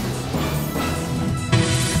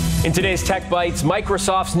 In today's Tech Bites,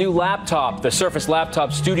 Microsoft's new laptop. The Surface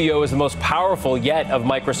Laptop Studio is the most powerful yet of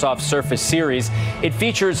Microsoft's Surface series. It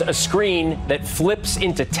features a screen that flips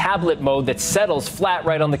into tablet mode that settles flat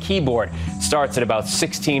right on the keyboard. Starts at about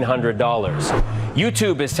 $1,600.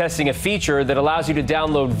 YouTube is testing a feature that allows you to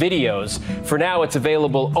download videos. For now, it's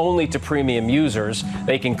available only to premium users.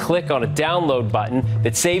 They can click on a download button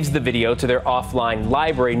that saves the video to their offline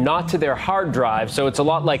library, not to their hard drive. So it's a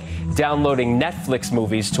lot like downloading Netflix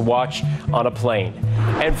movies to watch on a plane.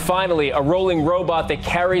 And finally, a rolling robot that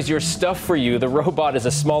carries your stuff for you. The robot is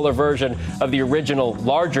a smaller version of the original,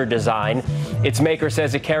 larger design. Its maker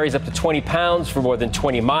says it carries up to 20 pounds for more than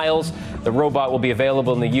 20 miles. The robot will be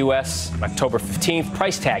available in the U.S. October 15th.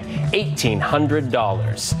 Price tag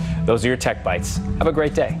 $1,800. Those are your Tech Bites. Have a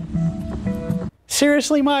great day.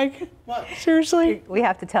 Seriously, Mike? What? Seriously? We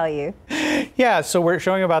have to tell you. Yeah, so we're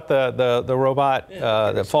showing about the robot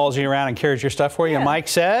that follows you around and carries your stuff for you. And Mike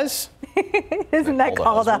says? Isn't that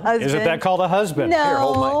called a husband? Isn't that called a husband? No, Here,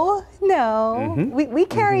 hold no. We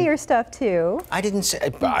carry your stuff too. I didn't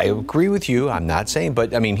say. I agree with you. I'm not saying,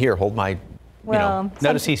 but I mean, here, hold my. Well,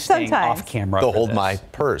 notice he's staying sometimes. off camera. They'll hold my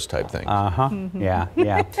purse type thing. Yeah.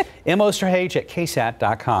 Mosterhage at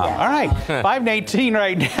KSAT.com. All right, 5:18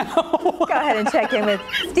 right now. Go ahead and check in with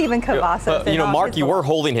Stephen Cavazos. Mark, you were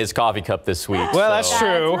holding his coffee cup this week. Well, that's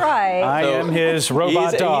true. That's right. I am his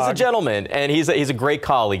robot dog. He's a gentleman, and he's a great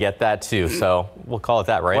colleague at that, too. So we'll call it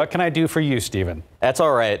that, right? What can I do for you, Stephen? That's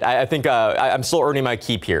all right. I think I'm still earning my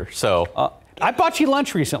keep here, so. I bought you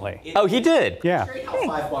lunch recently. Oh, he did? Yeah.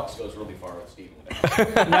 $5 goes really far with Stephen.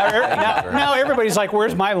 now everybody's like,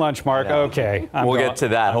 where's my lunch, Mark? Yeah. Okay. We'll get to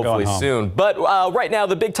that hopefully soon. But right now,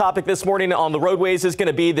 the big topic this morning on the roadways is going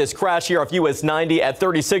to be this crash here off US 90 at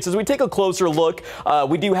 36. As we take a closer look,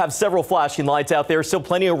 we do have several flashing lights out there. Still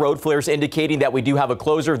plenty of road flares indicating that we do have a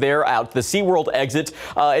closure there out the SeaWorld exit.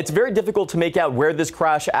 It's very difficult to make out where this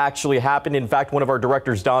crash actually happened. In fact, one of our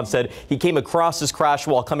directors, Don, said he came across this crash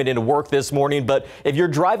while coming into work this morning. But if you're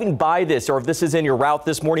driving by this, or if this is in your route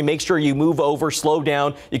this morning, make sure you move over, slow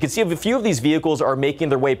down. You can see a few of these vehicles are making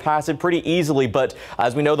their way past it pretty easily. But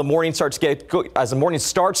as we know, the morning starts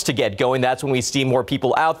to get going, that's when we see more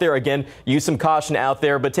people out there. Again, use some caution out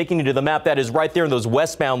there. But taking you to the map, that is right there in those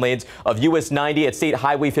westbound lanes of US 90 at State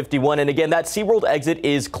Highway 51. And again, that SeaWorld exit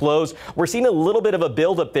is closed. We're seeing a little bit of a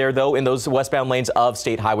buildup there, though, in those westbound lanes of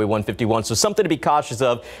State Highway 151. So something to be cautious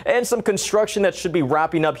of. And some construction that should be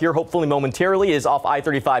wrapping up here, hopefully momentarily, is off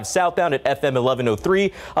I-35 southbound at FM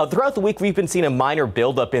 1103. Throughout the week, we've been seeing a minor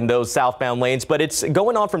buildup in those southbound lanes, but it's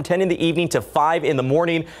going on from 10 in the evening to 5 in the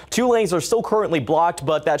morning. 2 lanes are still currently blocked,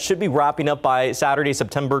 but that should be wrapping up by Saturday,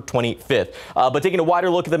 September 25th. But taking a wider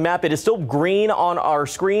look at the map, it is still green on our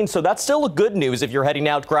screen, so that's still a good news if you're heading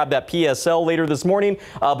out to grab that PSL later this morning.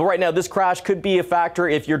 But right now, this crash could be a factor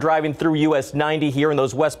if you're driving through US 90 here in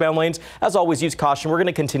those westbound lanes. As always, use caution. We're going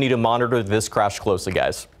to continue to monitor this crash closely,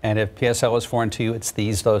 guys. And if PSL is foreign to you, it's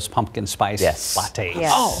those pumpkin spice lattes.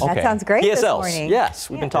 Yes. Oh, okay. That sounds great this morning. Yes,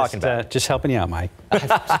 we've been talking about it. Just helping you out, Mike.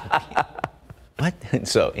 What?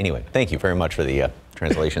 So anyway, thank you very much for the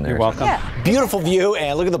translation there. You're welcome. Yeah. Beautiful view,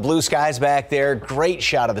 and look at the blue skies back there. Great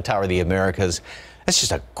shot of the Tower of the Americas. That's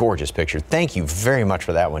just a gorgeous picture. Thank you very much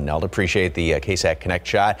for that one, Nelda. Appreciate the KSAT Connect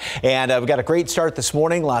shot. And we've got a great start this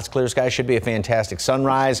morning. Lots of clear skies. Should be a fantastic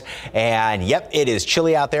sunrise. And yep, it is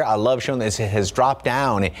chilly out there. I love showing this. It has dropped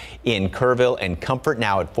down in Kerrville and Comfort,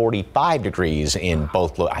 now at 45 degrees in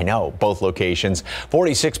both locations.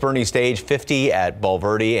 46 Bernie Stage, 50 at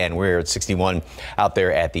Bulverde, and we're at 61 out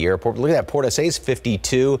there at the airport. Look at that. Port SA's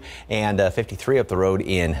 52 and 53 up the road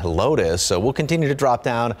in Helotes. So we'll continue to drop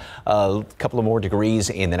down a couple of more degrees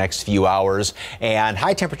in the next few hours. And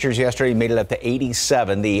high temperatures yesterday made it up to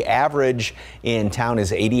 87. The average in town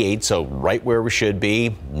is 88, so right where we should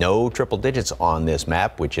be. No triple digits on this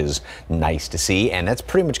map, which is nice to see. And that's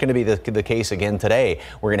pretty much going to be the case again today.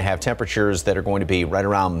 We're going to have temperatures that are going to be right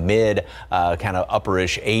around mid, kind of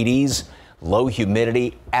upperish 80s. Low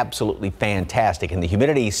humidity, absolutely fantastic. And the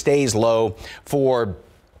humidity stays low for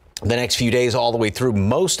the next few days all the way through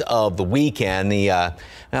most of the weekend.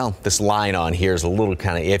 This line on here is a little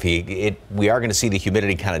kind of iffy. We are going to see the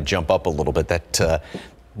humidity kind of jump up a little bit. That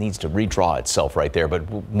needs to redraw itself right there,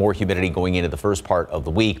 but more humidity going into the first part of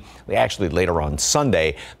the week. Actually, later on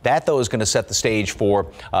Sunday. That, though, is going to set the stage for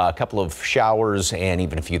a couple of showers and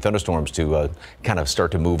even a few thunderstorms to kind of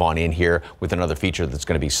start to move on in here with another feature that's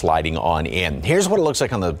going to be sliding on in. Here's what it looks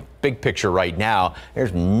like on the big picture right now.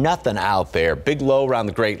 There's nothing out there. Big low around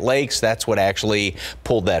the Great Lakes. That's what actually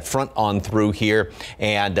pulled that front on through here.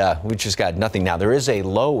 And we've just got nothing now. There is a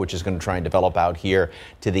low which is going to try and develop out here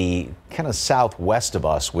to the kind of southwest of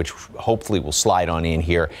us, which hopefully will slide on in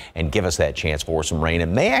here and give us that chance for some rain. It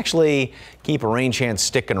may actually keep a rain chance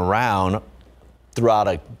sticking around throughout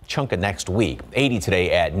a chunk of next week. 80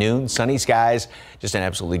 today at noon. Sunny skies. Just an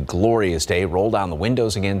absolutely glorious day. Roll down the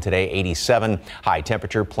windows again today. 87. High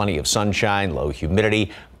temperature. Plenty of sunshine. Low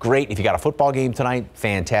humidity. Great if you got a football game tonight.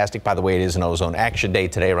 Fantastic. By the way, it is an ozone action day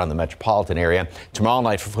today around the metropolitan area. Tomorrow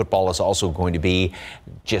night for football is also going to be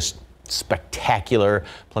just spectacular.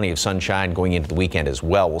 Plenty of sunshine going into the weekend as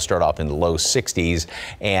well. We'll start off in the low 60s.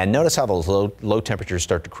 And notice how those low temperatures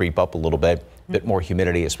start to creep up a little bit. Bit more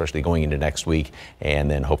humidity, especially going into next week, and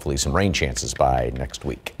then hopefully some rain chances by next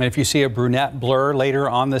week. And if you see a brunette blur later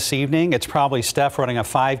on this evening, it's probably Steph running a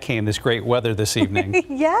 5K in this great weather this evening.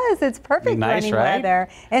 Yes, it's perfect running weather.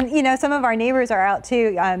 And some of our neighbors are out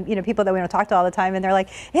too. People that we don't talk to all the time, and they're like,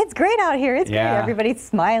 "It's great out here. It's great." Everybody's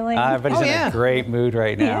smiling. Everybody's in a great mood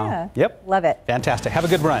right now. Yeah. Yep. Love it. Fantastic. Have a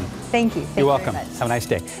good run. Thank you. You're welcome. Have a nice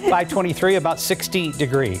day. 523, about 60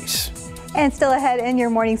 degrees. And still ahead in your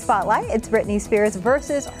morning spotlight, it's Britney Spears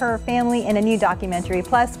versus her family in a new documentary.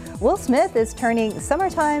 Plus, Will Smith is turning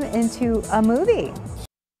summertime into a movie.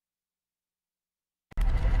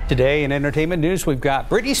 Today in entertainment news, we've got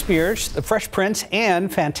Britney Spears, The Fresh Prince,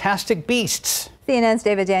 and Fantastic Beasts. CNN's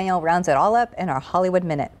David Daniel rounds it all up in our Hollywood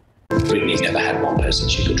Minute. Brittany never had one person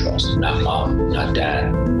she could trust. Not mom, not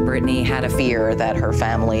dad. Brittany had a fear that her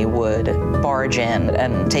family would barge in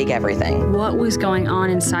and take everything. What was going on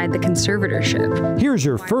inside the conservatorship? Here's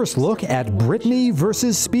your first look at Britney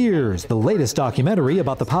versus Spears, the latest documentary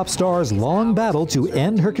about the pop star's long battle to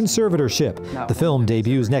end her conservatorship. The film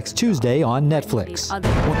debuts next Tuesday on Netflix.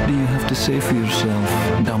 What do you have to say for yourself,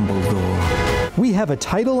 Dumbledore? We have a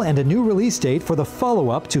title and a new release date for the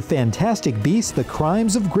follow-up to Fantastic Beasts: The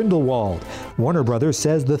Crimes of Grindelwald. Warner Brothers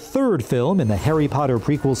says the third film in the Harry Potter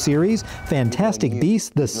prequel series, Fantastic Beasts: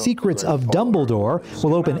 The Secrets of Dumbledore,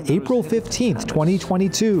 will open April 15th,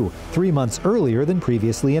 2022, 3 months earlier than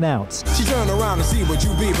previously announced. She turned around to see what you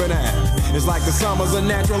beeping at. It's like the summer's a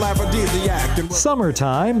natural aphrodisiac.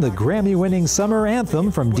 Summertime, the Grammy-winning summer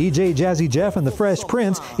anthem from DJ Jazzy Jeff and the Fresh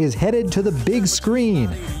Prince, is headed to the big screen.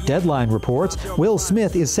 Deadline reports Will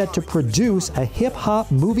Smith is set to produce a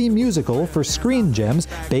hip-hop movie musical for Screen Gems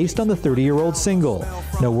based on the 30-year-old single.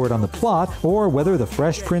 No word on the plot or whether the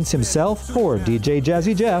Fresh Prince himself or DJ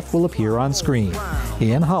Jazzy Jeff will appear on screen.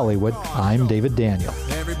 In Hollywood, I'm David Daniel.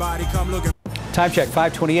 Time check,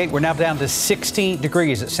 5:28. We're now down to 60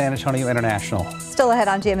 degrees at San Antonio International. Still ahead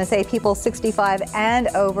on GMSA, people 65 and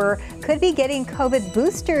over could be getting COVID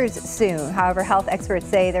boosters soon. However, health experts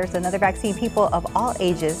say there's another vaccine people of all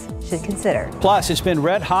ages should consider. Plus, it's been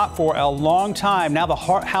red hot for a long time. Now the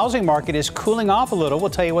housing market is cooling off a little. We'll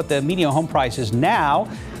tell you what the median home price is now.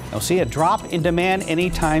 You'll see a drop in demand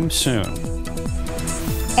anytime soon.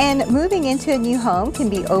 And moving into a new home can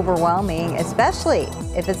be overwhelming, especially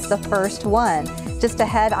if it's the first one. Just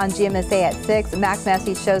ahead on GMSA at 6, Max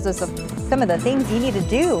Massey shows us some of the things you need to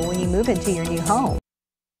do when you move into your new home.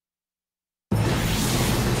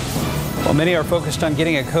 Well, many are focused on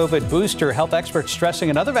getting a COVID booster. Health experts stressing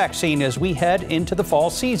another vaccine as we head into the fall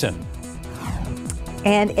season.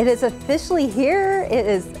 And it is officially here. It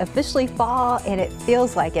is officially fall, and it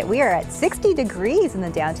feels like it. We are at 60 degrees in the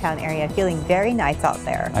downtown area, feeling very nice out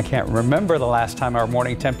there. I can't remember the last time our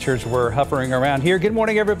morning temperatures were hovering around here. Good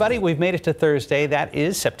morning, everybody. We've made it to Thursday. That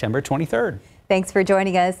is September 23rd. Thanks for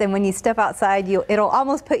joining us. And when you step outside, it'll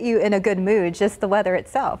almost put you in a good mood, just the weather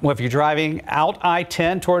itself. Well, if you're driving out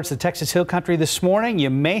I-10 towards the Texas Hill Country this morning, you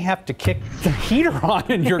may have to kick the heater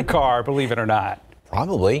on in your car, believe it or not.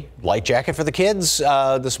 Probably. Light jacket for the kids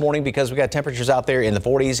this morning because we got temperatures out there in the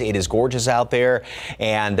 40s. It is gorgeous out there.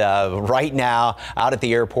 And right now, out at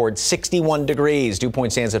the airport, 61 degrees. Dew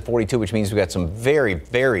point stands at 42, which means we got some very,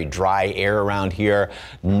 very dry air around here.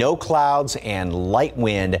 No clouds and light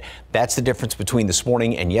wind. That's the difference between this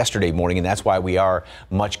morning and yesterday morning, and that's why we are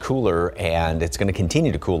much cooler, and it's going to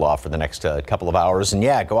continue to cool off for the next couple of hours. And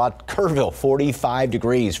yeah, go out Kerrville, 45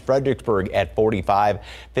 degrees. Fredericksburg at 45,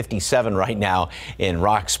 57 right now in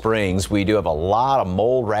Rock Springs. We do have a lot of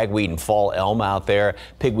mold, ragweed, and fall elm out there.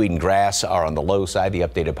 Pigweed and grass are on the low side. The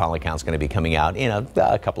updated pollen count is going to be coming out in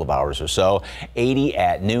a couple of hours or so. 80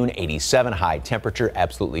 at noon, 87 high temperature,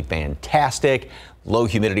 absolutely fantastic. Low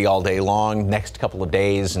humidity all day long. Next couple of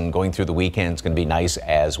days and going through the weekend is going to be nice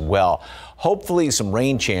as well. Hopefully some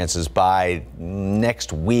rain chances by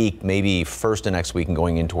next week, maybe first of next week and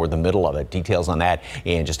going in toward the middle of it. Details on that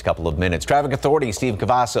in just a couple of minutes. Traffic Authority, Steve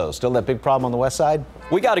Cavasso. Still that big problem on the west side?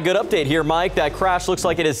 We got a good update here, Mike. That crash looks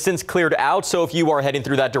like it has since cleared out. So if you are heading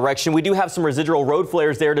through that direction, we do have some residual road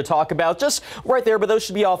flares there to talk about just right there, but those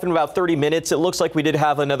should be off in about 30 minutes. It looks like we did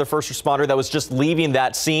have another first responder that was just leaving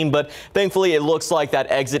that scene, but thankfully it looks like that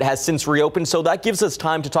exit has since reopened. So that gives us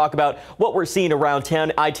time to talk about what we're seeing around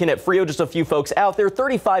town. I-10 at Frio, just a few folks out there.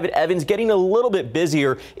 35 at Evans, getting a little bit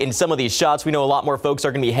busier in some of these shots. We know a lot more folks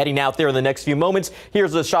are going to be heading out there in the next few moments.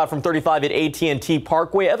 Here's a shot from 35 at AT&T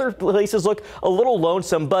Parkway. Other places look a little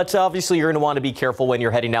lonesome, but obviously you're going to want to be careful when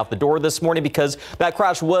you're heading out the door this morning because that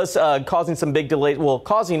crash was causing some big delays, well,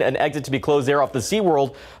 causing an exit to be closed there off the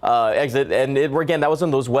SeaWorld exit. And again, that was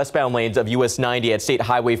in those westbound lanes of US 90 at State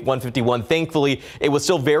Highway 151. Thankfully, it was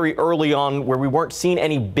still very early on where we weren't seeing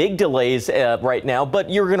any big delays right now, but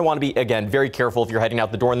you're going to want to be, again, very careful if you're heading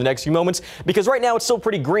out the door in the next few moments because right now it's still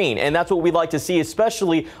pretty green, and that's what we'd like to see,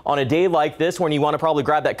 especially on a day like this when you want to probably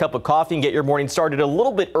grab that cup of coffee and get your morning started a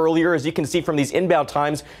little bit earlier. As you can see from these inbound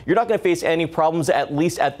times, you're not going to face any problems, at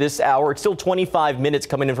least at this hour. It's still 25 minutes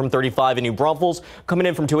coming in from 35 in New Braunfels. Coming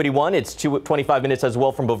in from 281, it's 25 minutes as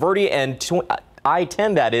well from Beauverde, and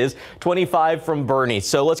I-10, that is, 25 from Bernie.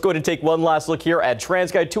 So let's go ahead and take one last look here at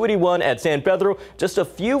TransGuide 281 at San Pedro. Just a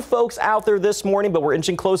few folks out there this morning, but we're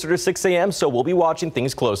inching closer to 6 a.m., so we'll be watching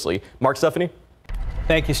things closely. Mark, Stephanie?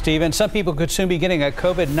 Thank you, Stephen. Some people could soon be getting a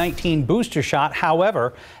COVID-19 booster shot.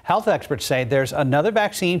 However, health experts say there's another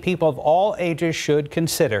vaccine people of all ages should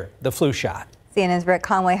consider, the flu shot. CNN's Rick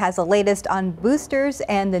Conway has the latest on boosters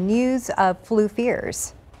and the news of flu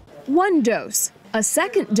fears. One dose, a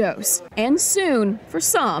second dose, and soon, for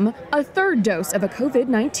some, a third dose of a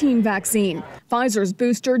COVID-19 vaccine. Pfizer's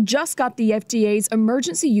booster just got the FDA's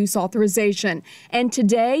emergency use authorization, and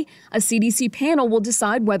today, a CDC panel will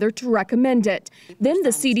decide whether to recommend it. Then the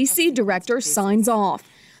CDC director signs off.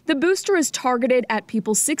 The booster is targeted at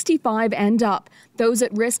people 65 and up, those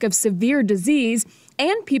at risk of severe disease,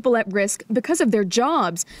 and people at risk because of their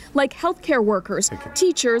jobs, like healthcare workers,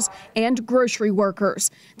 teachers, and grocery workers.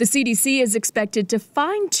 The CDC is expected to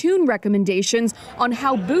fine-tune recommendations on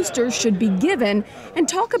how boosters should be given and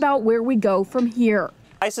talk about where we go from here.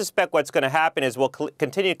 I suspect what's going to happen is we'll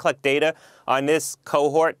continue to collect data on this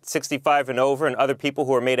cohort, 65 and over, and other people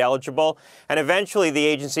who are made eligible. And eventually the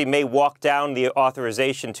agency may walk down the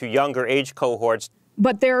authorization to younger age cohorts.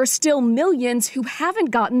 But there are still millions who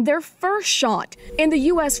haven't gotten their first shot. In the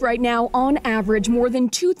U.S. right now, on average, more than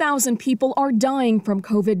 2,000 people are dying from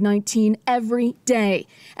COVID-19 every day.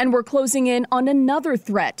 And we're closing in on another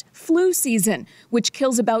threat, flu season, which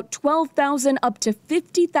kills about 12,000 up to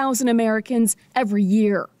 50,000 Americans every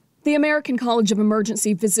year. The American College of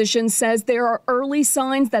Emergency Physicians says there are early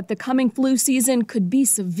signs that the coming flu season could be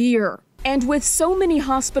severe. And with so many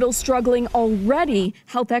hospitals struggling already,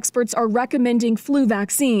 health experts are recommending flu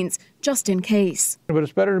vaccines, just in case. But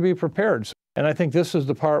it's better to be prepared. And I think this is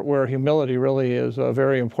the part where humility really is a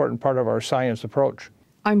very important part of our science approach.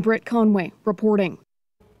 I'm Britt Conway, reporting.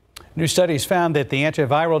 New studies found that the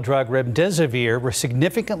antiviral drug remdesivir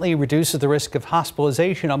significantly reduces the risk of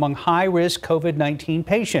hospitalization among high-risk COVID-19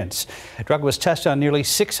 patients. The drug was tested on nearly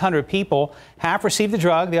 600 people. Half received the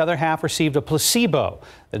drug, the other half received a placebo.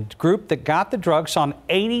 The group that got the drug saw an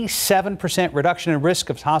 87% reduction in risk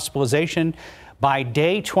of hospitalization by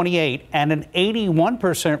day 28 and an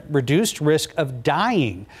 81% reduced risk of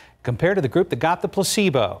dying compared to the group that got the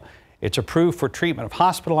placebo. It's approved for treatment of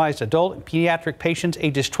hospitalized adult and pediatric patients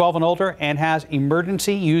ages 12 and older and has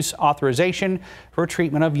emergency use authorization for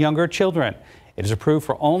treatment of younger children. It is approved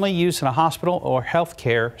for only use in a hospital or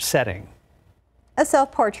healthcare setting. A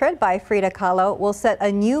self-portrait by Frida Kahlo will set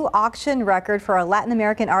a new auction record for a Latin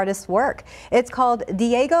American artist's work. It's called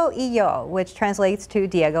Diego y Yo, which translates to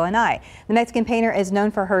Diego and I. The Mexican painter is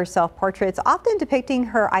known for her self-portraits, often depicting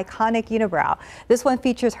her iconic unibrow. This one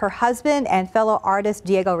features her husband and fellow artist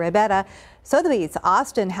Diego Rivera. Sotheby's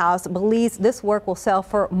Austin House believes this work will sell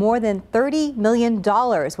for more than $30 million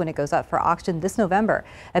when it goes up for auction this November.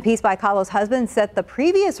 A piece by Kahlo's husband set the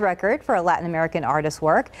previous record for a Latin American artist's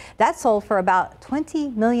work. That sold for about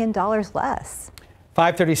 $20 million less.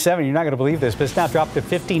 537, you're not going to believe this, but it's now dropped to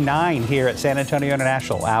 59 here at San Antonio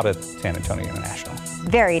International, out at San Antonio International.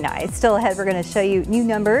 Very nice. Still ahead, we're going to show you new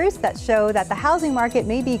numbers that show that the housing market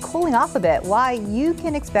may be cooling off a bit, why you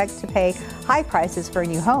can expect to pay high prices for a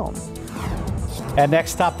new home. And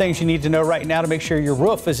next, top things you need to know right now to make sure your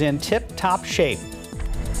roof is in tip-top shape.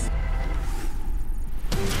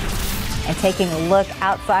 And taking a look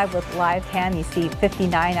outside with live cam, you see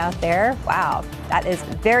 59 out there. Wow, that is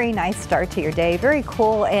a very nice start to your day. Very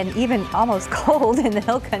cool and even almost cold in the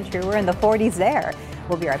hill country. We're in the 40s there.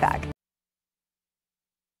 We'll be right back.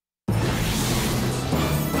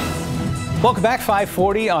 Welcome back,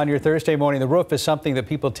 540 on your Thursday morning. The roof is something that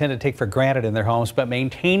people tend to take for granted in their homes, but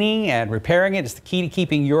maintaining and repairing it is the key to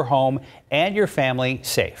keeping your home and your family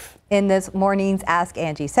safe. In this morning's Ask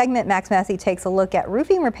Angie segment, Max Massey takes a look at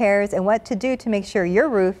roofing repairs and what to do to make sure your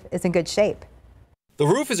roof is in good shape. The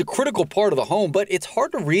roof is a critical part of the home, but it's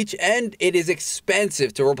hard to reach and it is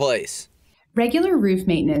expensive to replace. Regular roof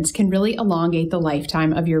maintenance can really elongate the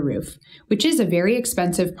lifetime of your roof, which is a very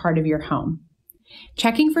expensive part of your home.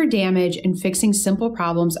 Checking for damage and fixing simple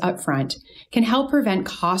problems up front can help prevent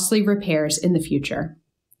costly repairs in the future.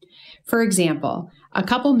 For example, a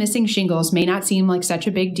couple missing shingles may not seem like such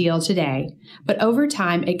a big deal today, but over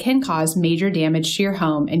time it can cause major damage to your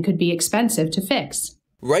home and could be expensive to fix.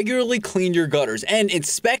 Regularly clean your gutters and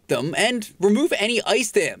inspect them and remove any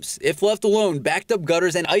ice dams. If left alone, backed up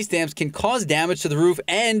gutters and ice dams can cause damage to the roof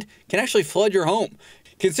and can actually flood your home.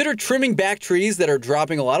 Consider trimming back trees that are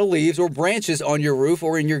dropping a lot of leaves or branches on your roof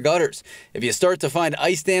or in your gutters. If you start to find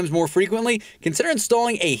ice dams more frequently, consider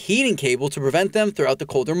installing a heating cable to prevent them throughout the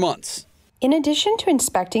colder months. In addition to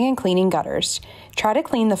inspecting and cleaning gutters, try to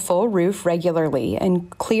clean the full roof regularly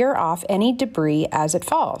and clear off any debris as it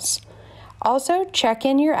falls. Also, check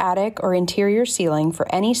in your attic or interior ceiling for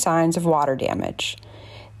any signs of water damage.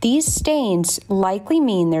 These stains likely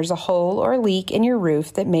mean there's a hole or leak in your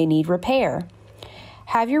roof that may need repair.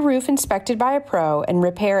 Have your roof inspected by a pro and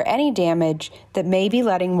repair any damage that may be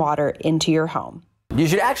letting water into your home. You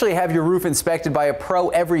should actually have your roof inspected by a pro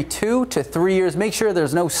every 2 to 3 years. Make sure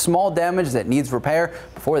there's no small damage that needs repair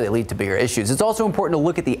before they lead to bigger issues. It's also important to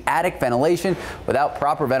look at the attic ventilation. Without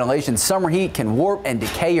proper ventilation, summer heat can warp and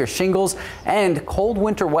decay your shingles, and cold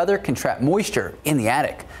winter weather can trap moisture in the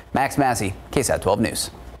attic. Max Massey, KSAT 12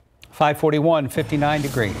 News. 541, 59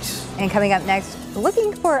 degrees. And coming up next,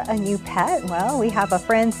 looking for a new pet? Well, we have a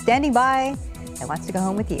friend standing by that wants to go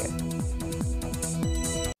home with you.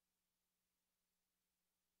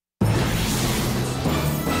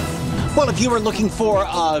 Well, if you were looking for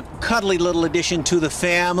a cuddly little addition to the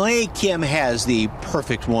family, Kim has the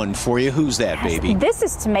perfect one for you. Who's that, baby? This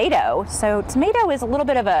is Tomato. So Tomato is a little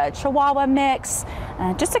bit of a Chihuahua mix,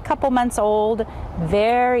 just a couple months old,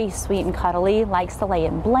 very sweet and cuddly, likes to lay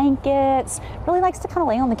in blankets, really likes to kind of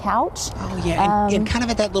lay on the couch. Oh, yeah, and kind of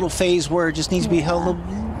at that little phase where it just needs to be held,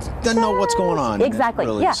 doesn't know what's going on. Exactly,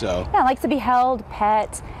 really, yeah. So. Yeah, likes to be held,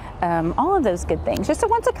 pet. All of those good things. Just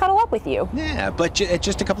wants to cuddle up with you. Yeah, but at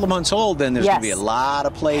just a couple of months old, then there's going to be a lot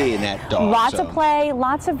of play in that dog. Lots of play,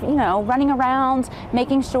 lots of, running around,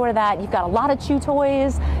 making sure that you've got a lot of chew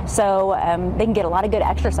toys, so they can get a lot of good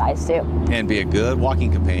exercise too. And be a good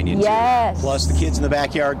walking companion yes. too. Plus the kids in the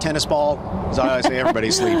backyard, tennis ball, as I always say,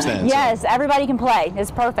 everybody sleeps then. Yes, everybody can play.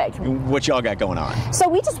 It's perfect. What y'all got going on? So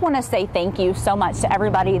we just want to say thank you so much to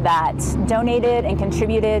everybody that donated and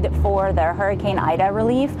contributed for the Hurricane Ida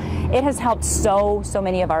relief. It has helped so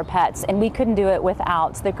many of our pets, and we couldn't do it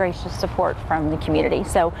without the gracious support from the community.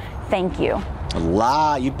 So thank you. A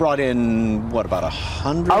lot. You brought in, what, about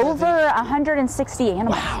 100? Over 160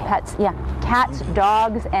 animals, pets. Yeah, cats,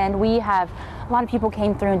 dogs, and we have a lot of people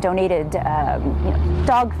came through and donated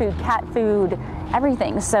dog food, cat food,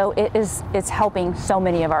 everything. So it's helping so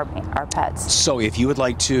many of our pets. So if you would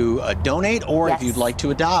like to donate, or if you'd like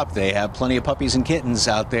to adopt, they have plenty of puppies and kittens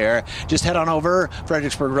out there. Just head on over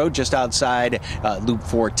Fredericksburg Road, just outside Loop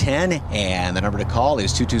 410, and the number to call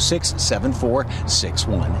is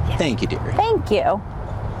 226-7461. Thank you, dearie. Thank you.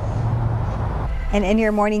 And in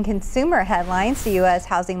your morning consumer headlines, the U.S.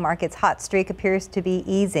 housing market's hot streak appears to be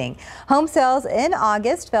easing. Home sales in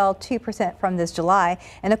August fell 2% from this July,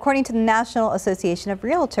 and according to the National Association of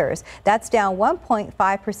Realtors, that's down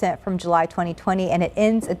 1.5% from July 2020, and it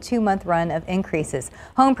ends a 2-month run of increases.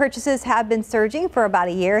 Home purchases have been surging for about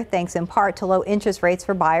a year, thanks in part to low interest rates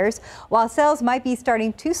for buyers. While sales might be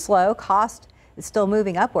starting to slow, cost is still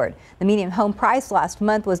moving upward. The median home price last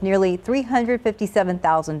month was nearly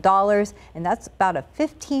 $357,000, and that's about a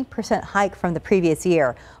 15% hike from the previous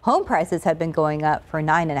year. Home prices have been going up for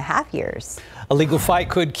 9.5 years. A legal fight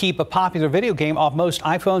could keep a popular video game off most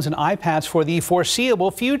iPhones and iPads for the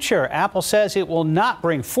foreseeable future. Apple says it will not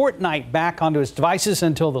bring Fortnite back onto its devices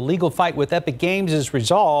until the legal fight with Epic Games is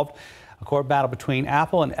resolved. A court battle between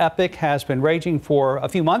Apple and Epic has been raging for a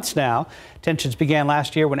few months now. Tensions began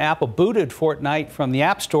last year when Apple booted Fortnite from the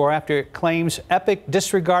App Store after it claims Epic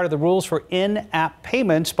disregarded the rules for in-app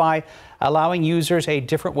payments by allowing users a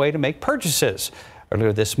different way to make purchases.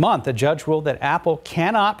 Earlier this month, a judge ruled that Apple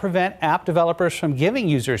cannot prevent app developers from giving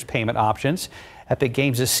users payment options. Epic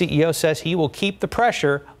Games' CEO says he will keep the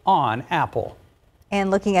pressure on Apple. And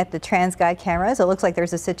looking at the TransGuide cameras, it looks like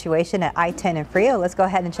there's a situation at I-10 in Frio. Let's go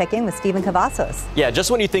ahead and check in with Stephen Cavazos. Yeah, just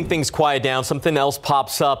when you think things quiet down, something else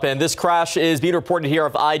pops up, and this crash is being reported here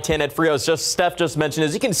off I-10 at Frio. As Steph just mentioned,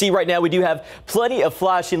 as you can see right now, we do have plenty of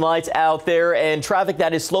flashing lights out there and traffic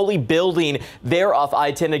that is slowly building there off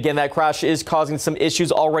I-10. Again, that crash is causing some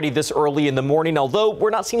issues already this early in the morning. Although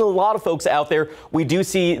we're not seeing a lot of folks out there, we do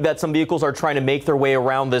see that some vehicles are trying to make their way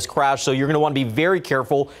around this crash, so you're going to want to be very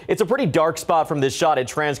careful. It's a pretty dark spot from this shot at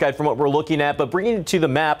TransGuide from what we're looking at, but bringing it to the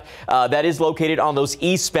map that is located on those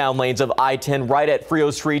eastbound lanes of I-10 right at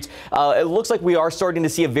Frio Street. It looks like we are starting to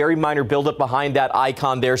see a very minor buildup behind that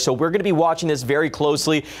icon there, so we're going to be watching this very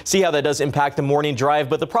closely, see how that does impact the morning drive.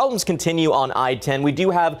 But the problems continue on I-10. We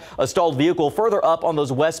do have a stalled vehicle further up on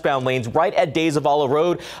those westbound lanes right at Days of Olive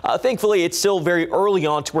Road. Thankfully, it's still very early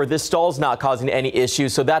on to where this stall is not causing any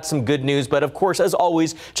issues, so that's some good news. But of course, as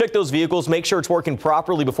always, check those vehicles, make sure it's working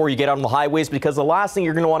properly before you get out on the highways, because the last thing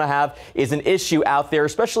you're going to want to have is an issue out there,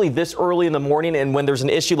 especially this early in the morning. And when there's an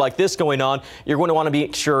issue like this going on, you're going to want to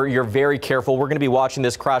be sure you're very careful. We're going to be watching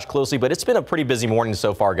this crash closely, but it's been a pretty busy morning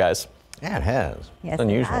so far, guys. Yeah, it has. Yes, it's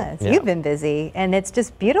unusual. It has. Yeah. You've been busy, and it's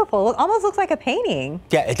just beautiful. It almost looks like a painting.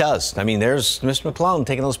 Yeah, it does. I mean, there's Mr. McClellan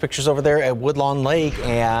taking those pictures over there at Woodlawn Lake,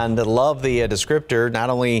 and love the descriptor.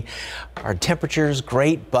 Not only are temperatures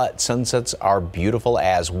great, but sunsets are beautiful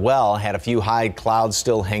as well. Had a few high clouds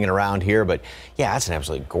still hanging around here, but yeah, that's an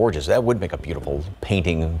absolutely gorgeous. That would make a beautiful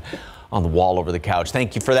painting on the wall over the couch.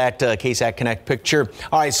 Thank you for that KSAT Connect picture.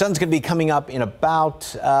 All right, sun's going to be coming up in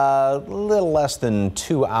about a little less than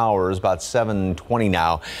 2 hours, about 7:20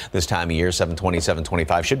 now this time of year, 7:20,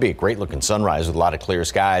 7:25. Should be a great looking sunrise with a lot of clear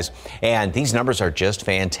skies. And these numbers are just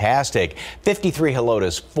fantastic. 53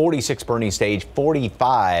 Helotes, 46 Bernie Stage,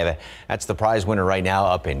 45. That's the prize winner right now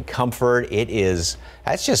up in Comfort.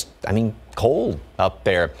 That's just, cold up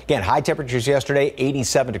there. Again, high temperatures yesterday,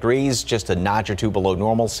 87 degrees, just a notch or two below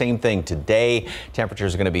normal. Same thing today.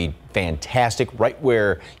 Temperatures are going to be fantastic, right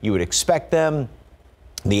where you would expect them.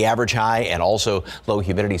 The average high and also low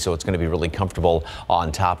humidity, so it's going to be really comfortable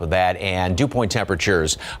on top of that. And dew point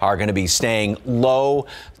temperatures are going to be staying low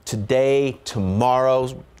today,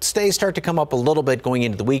 tomorrow. Days start to come up a little bit going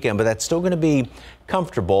into the weekend, but that's still going to be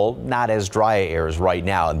comfortable, not as dry air as right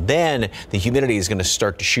now. And then the humidity is going to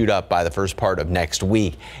start to shoot up by the first part of next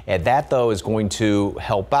week. And that, though, is going to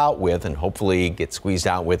help out with and hopefully get squeezed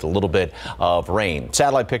out with a little bit of rain.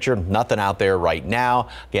 Satellite picture, nothing out there right now.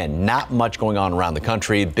 Again, not much going on around the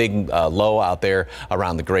country. Big low out there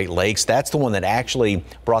around the Great Lakes. That's the one that actually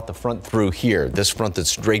brought the front through here. This front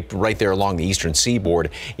that's draped right there along the eastern seaboard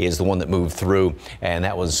is the one that moved through, and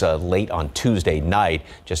that was late on Tuesday night,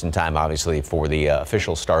 just in time, obviously, for the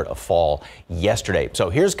official start of fall yesterday. So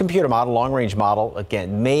here's a computer model, long-range model.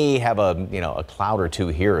 Again, may have a cloud or two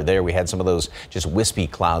here or there. We had some of those just wispy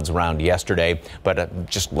clouds around yesterday, but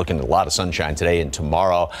just looking at a lot of sunshine today and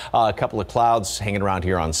tomorrow. A couple of clouds hanging around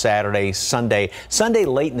here on Saturday, Sunday. Sunday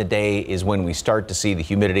late in the day is when we start to see the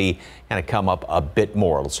humidity kind of come up a bit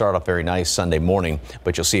more. It'll start off very nice Sunday morning,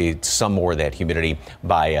 but you'll see some more of that humidity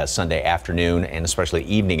by Sunday afternoon and especially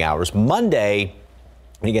evening hours. Monday,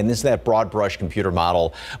 and again, this is that broad brush computer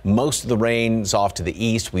model. Most of the rain's off to the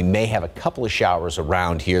east. We may have a couple of showers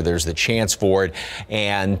around here. There's the chance for it.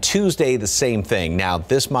 And Tuesday, the same thing. Now,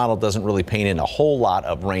 this model doesn't really paint in a whole lot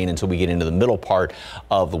of rain until we get into the middle part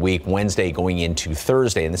of the week, Wednesday going into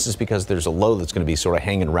Thursday. And this is because there's a low that's going to be sort of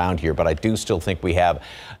hanging around here. But I do still think we have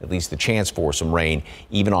at least the chance for some rain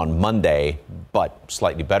even on Monday, but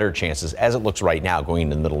slightly better chances as it looks right now going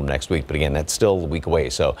into the middle of next week. But again, that's still a week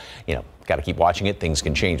away. So, got to keep watching it. Things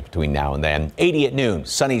can change between now and then. 80 at noon,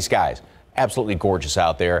 sunny skies. Absolutely gorgeous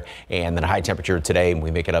out there. And then a high temperature today,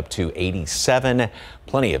 we make it up to 87.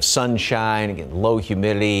 Plenty of sunshine, again, low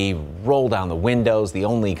humidity, roll down the windows. The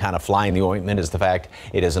only kind of fly in the ointment is the fact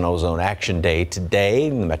it is an ozone action day today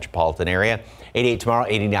in the metropolitan area. 88 tomorrow,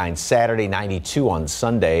 89 Saturday, 92 on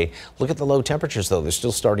Sunday. Look at the low temperatures, though. They're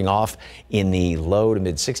still starting off in the low to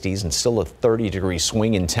mid 60s and still a 30-degree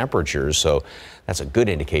swing in temperatures. So that's a good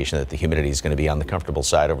indication that the humidity is going to be on the comfortable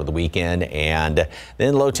side over the weekend. And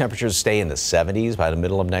then low temperatures stay in the 70s by the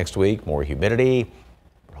middle of next week. More humidity.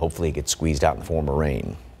 Hopefully it gets squeezed out in the form of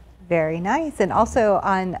rain. Very nice. And also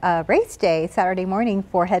on race day, Saturday morning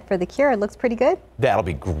for Head for the Cure, it looks pretty good. That'll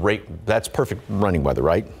be great. That's perfect running weather,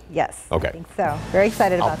 right? Yes. Okay. I think so. Very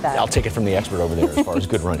excited about that. I'll take it from the expert over there as far as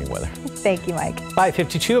good running weather. Thank you, Mike.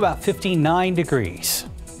 5:52, about 59 degrees.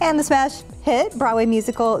 And the smash hit Broadway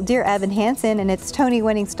musical Dear Evan Hansen and its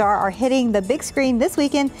Tony-winning star are hitting the big screen this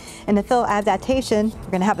weekend in the film adaptation.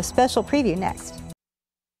 We're going to have a special preview next.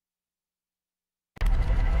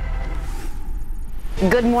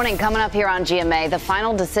 Good morning. Coming up here on GMA, the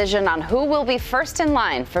final decision on who will be first in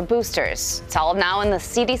line for boosters. It's all now in the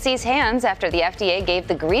CDC's hands after the FDA gave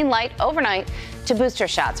the green light overnight to booster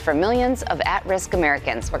shots for millions of at-risk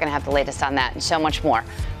Americans. We're going to have the latest on that and so much more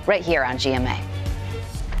right here on GMA.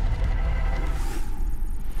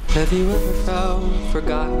 Have you ever felt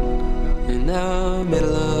forgotten in the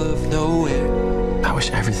middle of nowhere? I wish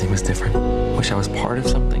everything was different. Wish I was part of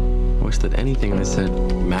something. Wish that anything they said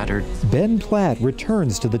mattered. Ben Platt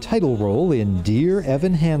returns to the title role in Dear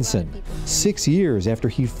Evan Hansen. 6 years after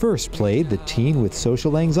he first played the teen with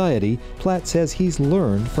social anxiety, Platt says he's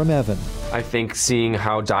learned from Evan. I think seeing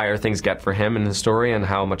how dire things get for him in the story and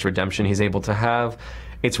how much redemption he's able to have,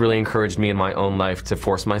 it's really encouraged me in my own life to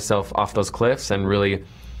force myself off those cliffs and really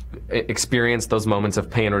experience those moments of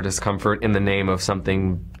pain or discomfort in the name of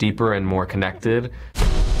something deeper and more connected.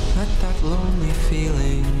 Let that lonely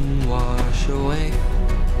feeling wash away.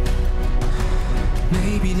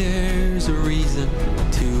 Maybe there's a reason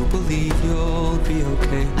to believe you'll be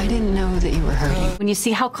okay. I didn't know that you were hurting. When you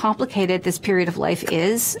see how complicated this period of life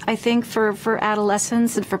is, I think for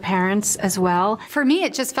adolescents and for parents as well. For me,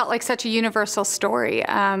 it just felt like such a universal story.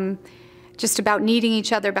 Just about needing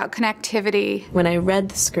each other, about connectivity. When I read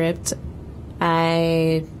the script,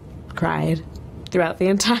 I cried throughout the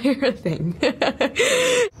entire thing.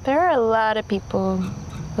 There are a lot of people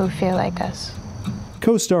who feel like us.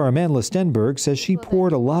 Co-star Amanda Stenberg says she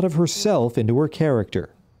poured a lot of herself into her character.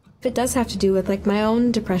 It does have to do with like my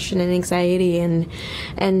own depression and anxiety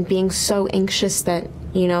and being so anxious that,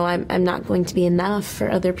 you know, I'm not going to be enough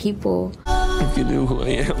for other people. If you knew who I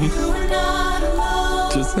am,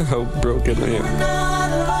 just how broken I am.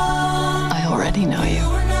 I already know you.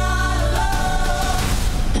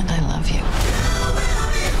 And I love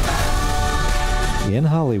you. In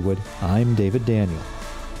Hollywood, I'm David Daniel.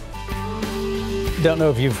 Don't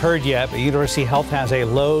know if you've heard yet, but University Health has a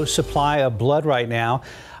low supply of blood right now.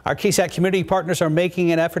 Our KSAT community partners are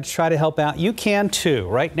making an effort to try to help out. You can too.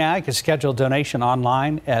 Right now, you can schedule a donation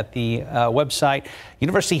online at the website,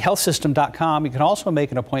 universityhealthsystem.com. You can also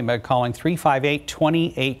make an appointment calling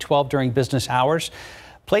 358-2812 during business hours.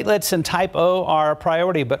 Platelets and type O are a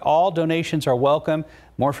priority, but all donations are welcome.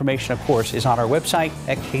 More information, of course, is on our website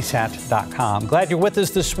at ksat.com. Glad you're with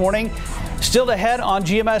us this morning. Still ahead on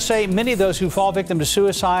GMSA, many of those who fall victim to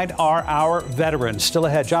suicide are our veterans. Still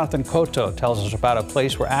ahead, Jonathan Cotto tells us about a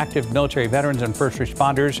place where active military veterans and first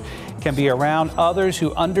responders can be around others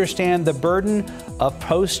who understand the burden of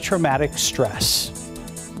post-traumatic stress.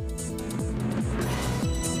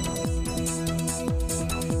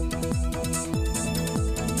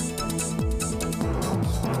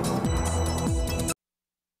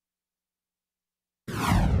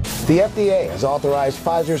 The FDA has authorized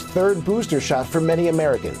Pfizer's third booster shot for many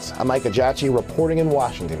Americans. I'm Mike Ajachi reporting in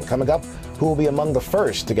Washington. Coming up, who will be among the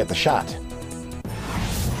first to get the shot?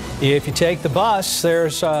 If you take the bus,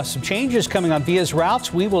 there's some changes coming on Via's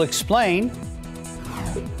routes. We will explain.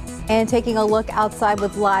 And taking a look outside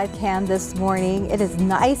with live cam this morning, it is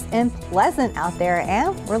nice and pleasant out there,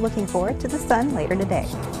 and we're looking forward to the sun later today.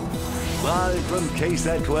 Live from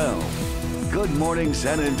KSAT 12. Good Morning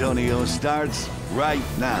San Antonio starts right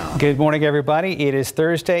now. Good morning, everybody. It is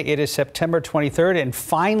Thursday. It is September 23rd, and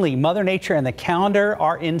finally, Mother Nature and the calendar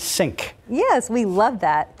are in sync. Yes, we love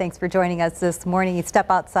that. Thanks for joining us this morning. You step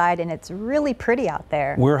outside and it's really pretty out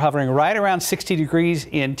there. We're hovering right around 60 degrees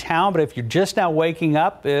in town, but if you're just now waking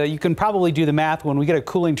up, you can probably do the math. When we get a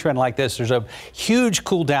cooling trend like this, there's a huge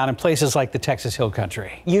cool down in places like the Texas Hill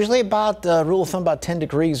Country. Usually about, rule of thumb, about 10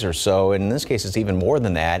 degrees or so. In this case, it's even more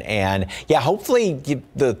than that. And yeah, hopefully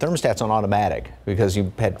the thermostat's on automatic because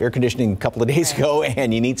you had air conditioning a couple of days ago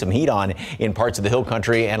and you need some heat on in parts of the Hill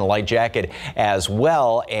Country and a light jacket as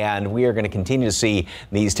well. And we are going to continue to see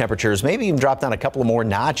these temperatures maybe even drop down a couple of more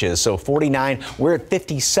notches. So 49, we're at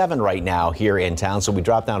 57 right now here in town. So we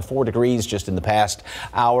dropped down 4 degrees just in the past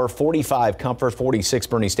hour. 45 Comfort, 46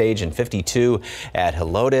 Bernie Stage, and 52 at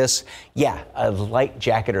Helotes. Yeah, a light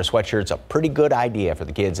jacket or sweatshirt's a pretty good idea for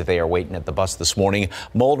the kids if they are waiting at the bus this morning.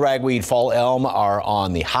 Mold, ragweed, fall elm are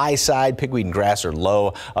on the high side. Pigweed and grass are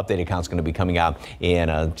low. Updated count's going to be coming out in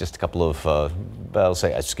just a couple of,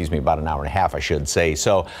 about an hour and a half, I should say.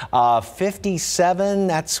 So 57,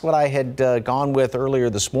 that's what I had gone with earlier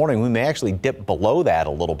this morning. We may actually dip below that a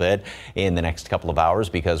little bit in the next couple of hours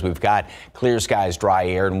because we've got clear skies, dry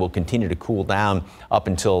air, and we'll continue to cool down up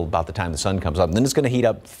until about the time the sun comes up. And then it's going to heat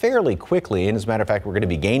up fairly quickly. And as a matter of fact, we're going to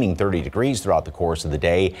be gaining 30 degrees throughout the course of the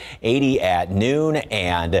day. 80 at noon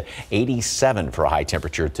and 87 for a high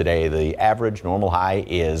temperature today. The average normal high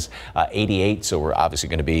is 88, so we're obviously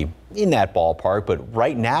going to be in that ballpark, but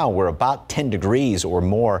right now we're about 10 degrees or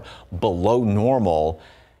more below normal.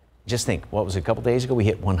 Just think, what was it, a couple days ago we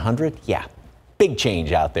hit 100? Yeah. Big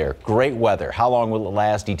change out there. Great weather. How long will it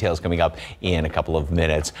last? Details coming up in a couple of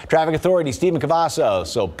minutes. Traffic Authority, Stephen Cavasso.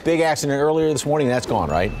 So big accident earlier this morning. That's gone,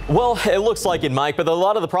 right? Well, it looks like it, Mike, but a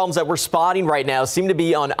lot of the problems that we're spotting right now seem to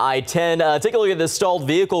be on I-10. Take a look at this stalled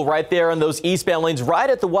vehicle right there on those eastbound lanes right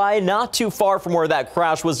at the Y, not too far from where that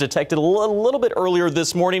crash was detected a little bit earlier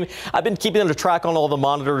this morning. I've been keeping a track on all the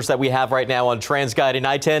monitors that we have right now on TransGuide, and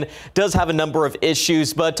I-10 does have a number of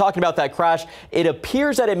issues, but talking about that crash, it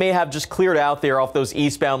appears that it may have just cleared out there off those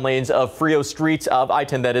eastbound lanes of Frio Street, of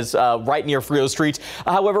I-10 that is right near Frio Street.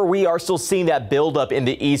 However, we are still seeing that buildup in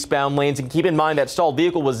the eastbound lanes, and keep in mind that stalled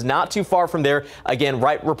vehicle was not too far from there. Again,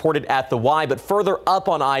 right reported at the Y, but further up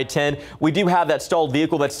on I-10, we do have that stalled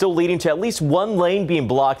vehicle that's still leading to at least one lane being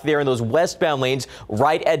blocked there in those westbound lanes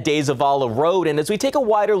right at De Zavala Road. And as we take a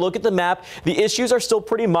wider look at the map, the issues are still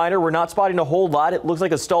pretty minor. We're not spotting a whole lot. It looks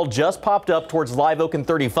like a stall just popped up towards Live Oak and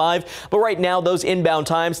 35, but right now those inbound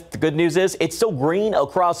times, the good news is it's still green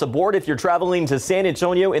across the board if you're traveling to San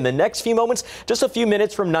Antonio in the next few moments, just a few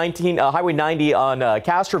minutes from Highway 90 on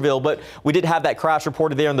Castroville. But we did have that crash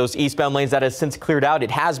reported there on those eastbound lanes that has since cleared out.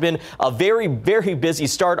 It has been a very, very busy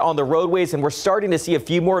start on the roadways, and we're starting to see a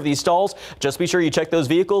few more of these stalls. Just be sure you check those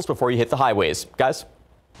vehicles before you hit the highways. Guys?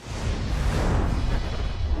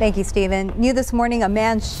 Thank you, Stephen. New this morning, a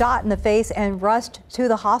man shot in the face and rushed to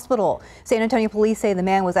the hospital. San Antonio police say the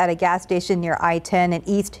man was at a gas station near I-10 in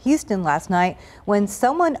East Houston last night when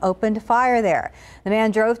someone opened fire there. The man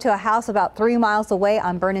drove to a house about 3 miles away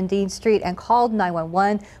on Bernardine Street and called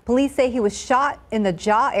 911. Police say he was shot in the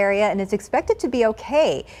jaw area and is expected to be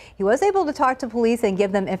okay. He was able to talk to police and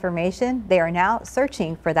give them information. They are now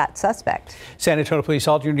searching for that suspect. San Antonio police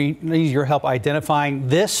also need your help identifying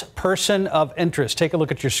this person of interest. Take a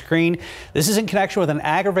look at your screen. This is in connection with an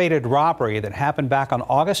aggravated robbery that happened back on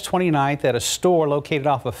August 29th at a store located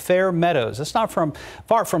off of Fair Meadows. It's not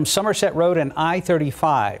far from Somerset Road and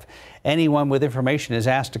I-35. Anyone with information is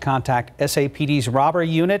asked to contact SAPD's robbery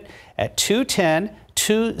unit at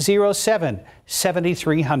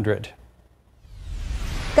 210-207-7300.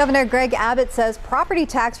 Governor Greg Abbott says property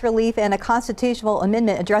tax relief and a constitutional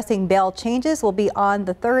amendment addressing bail changes will be on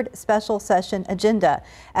the third special session agenda.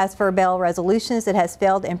 As for bail resolutions, it has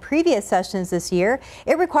failed in previous sessions this year.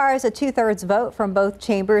 It requires a 2/3 vote from both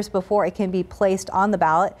chambers before it can be placed on the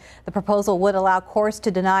ballot. The proposal would allow courts to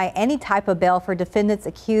deny any type of bail for defendants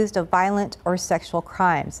accused of violent or sexual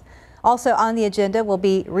crimes. Also on the agenda will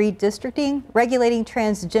be redistricting, regulating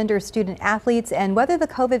transgender student athletes, and whether the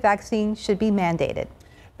COVID vaccine should be mandated.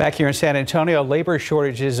 Back here in San Antonio, labor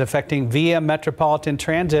shortages affecting VIA Metropolitan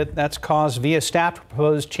Transit. That's caused VIA staff to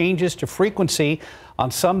propose changes to frequency on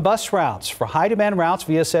some bus routes. For high demand routes,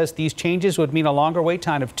 VIA says these changes would mean a longer wait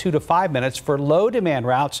time of 2 to 5 minutes. For low demand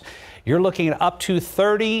routes, you're looking at up to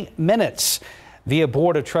 30 minutes. VIA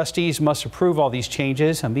Board of Trustees must approve all these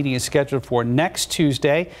changes. A meeting is scheduled for next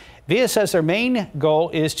Tuesday. VIA says their main goal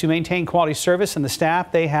is to maintain quality service and the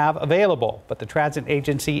staff they have available. But the transit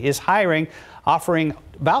agency is hiring, offering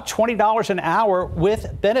about $20 an hour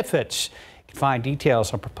with benefits. You can find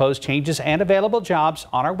details on proposed changes and available jobs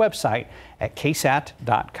on our website at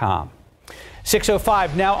KSAT.com.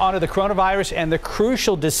 6:05 now on to the coronavirus and the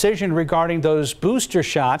crucial decision regarding those booster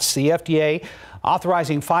shots. The FDA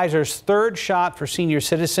authorizing Pfizer's third shot for senior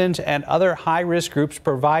citizens and other high-risk groups,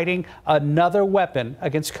 providing another weapon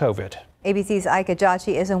against COVID. ABC's Ike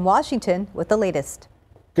Ajachi is in Washington with the latest.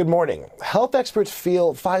 Good morning. Health experts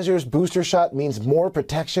feel Pfizer's booster shot means more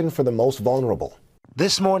protection for the most vulnerable.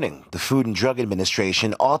 This morning, the Food and Drug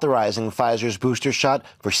Administration authorizing Pfizer's booster shot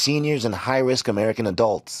for seniors and high-risk American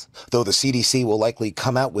adults. Though the CDC will likely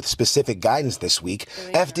come out with specific guidance this week,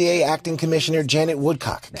 FDA Acting Commissioner Janet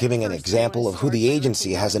Woodcock giving an example of who the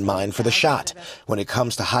agency has in mind for the shot. When it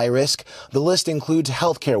comes to high risk, the list includes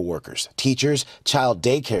healthcare workers, teachers, child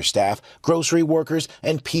daycare staff, grocery workers,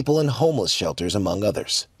 and people in homeless shelters, among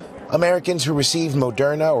others. Americans who received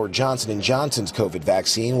Moderna or Johnson & Johnson's COVID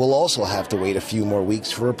vaccine will also have to wait a few more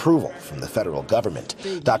weeks for approval from the federal government.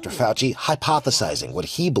 Dr. Fauci hypothesizing what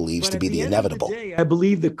he believes to be the inevitable. I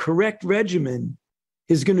believe the correct regimen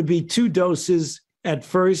is going to be 2 doses at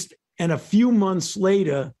first and a few months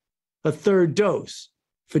later, a third dose.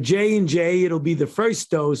 For J&J, it'll be the first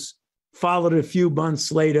dose followed a few months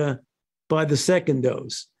later by the second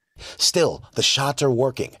dose. Still, the shots are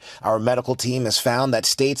working. Our medical team has found that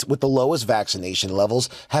states with the lowest vaccination levels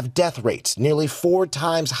have death rates nearly 4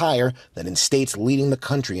 times higher than in states leading the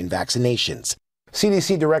country in vaccinations.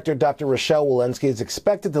 CDC Director Dr. Rochelle Walensky is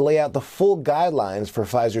expected to lay out the full guidelines for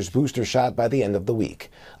Pfizer's booster shot by the end of the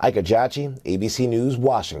week. Ike Ajachi, ABC News,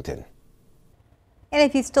 Washington. And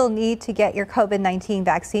if you still need to get your COVID-19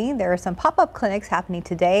 vaccine, there are some pop-up clinics happening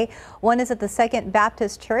today. One is at the Second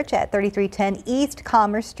Baptist Church at 3310 East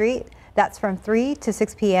Commerce Street. That's from 3 to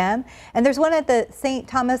 6 p.m. And there's one at the St.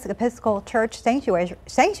 Thomas Episcopal Church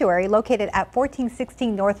Sanctuary located at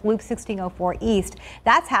 1416 North Loop 1604 East.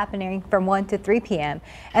 That's happening from 1 to 3 p.m.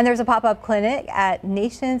 And there's a pop-up clinic at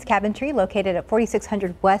Nation's Cabin Tree located at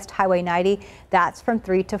 4600 West Highway 90. That's from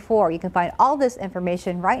 3 to 4. You can find all this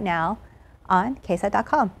information right now on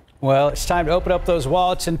KSAT.com. Well, it's time to open up those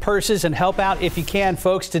wallets and purses and help out if you can,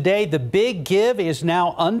 folks. Today, the Big Give is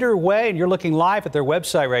now underway, and you're looking live at their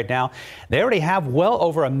website right now. They already have well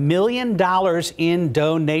over $1 million in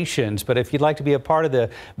donations. But if you'd like to be a part of the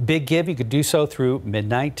Big Give, you could do so through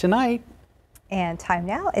midnight tonight. And time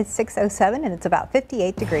now is 6:07, and it's about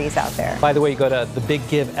 58 degrees out there. By the way, go to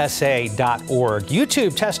thebiggivesa.org.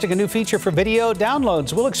 YouTube testing a new feature for video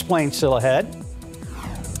downloads. We'll explain still ahead.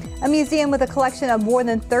 A museum with a collection of more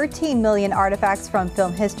than 13 million artifacts from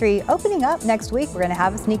film history opening up next week. We're going to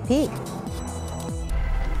have a sneak peek.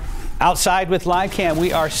 Outside with live cam,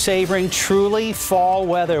 we are savoring truly fall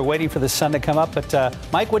weather, waiting for the sun to come up. But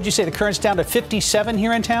Mike, what'd you say? The current's down to 57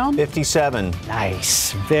 here in town? 57.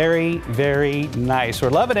 Nice. Very, very nice.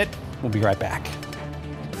 We're loving it. We'll be right back.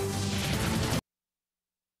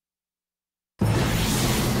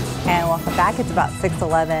 And welcome Welcome back. It's about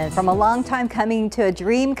 6:11. From a long time coming to a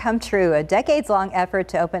dream come true, a decades-long effort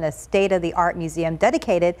to open a state-of-the-art museum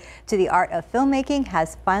dedicated to the art of filmmaking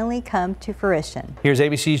has finally come to fruition. Here's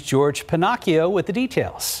ABC's George Pinocchio with the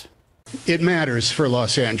details. It matters for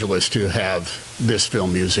Los Angeles to have this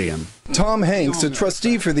film museum. Tom Hanks, a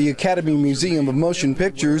trustee for the Academy Museum of Motion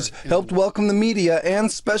Pictures, helped welcome the media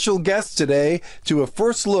and special guests today to a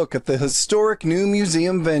first look at the historic new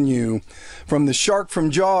museum venue. From the shark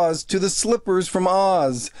from Jaws to the slippers from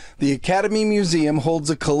Oz, the Academy Museum holds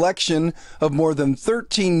a collection of more than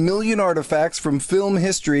 13 million artifacts from film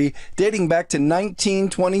history dating back to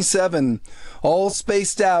 1927, all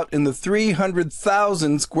spaced out in the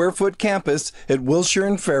 300,000 square foot campus at Wilshire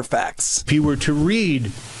and Fairfax. If you were to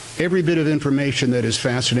read every bit of information that is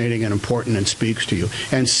fascinating and important and speaks to you,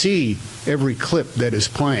 and see every clip that is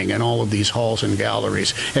playing in all of these halls and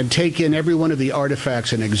galleries, and take in every one of the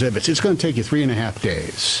artifacts and exhibits, it's going to take you 3.5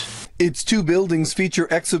 days. Its two buildings feature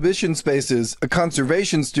exhibition spaces, a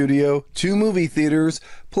conservation studio, 2 movie theaters,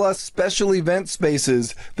 plus special event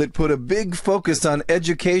spaces that put a big focus on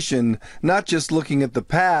education, not just looking at the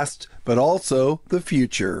past, but also the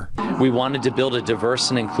future. We wanted to build a diverse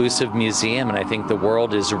and inclusive museum, and I think the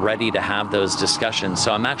world is ready to have those discussions.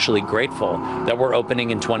 So I'm actually grateful that we're opening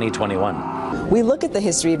in 2021. We look at the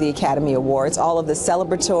history of the Academy Awards, all of the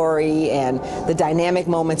celebratory and the dynamic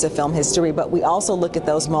moments of film history, but we also look at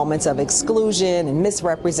those moments of exclusion and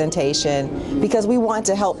misrepresentation, because we want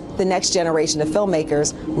to help the next generation of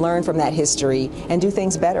filmmakers learn from that history and do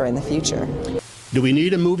things better in the future. Do we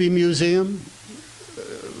need a movie museum?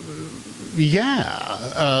 Yeah,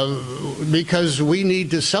 because we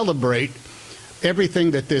need to celebrate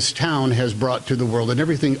everything that this town has brought to the world and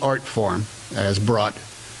everything art form has brought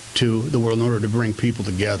to the world in order to bring people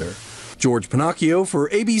together. George Pinocchio for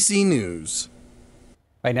ABC News.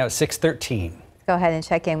 Right now it's 6:13. Go ahead and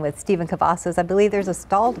check in with Stephen Cavazos. I believe there's a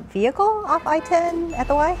stalled vehicle off I-10 at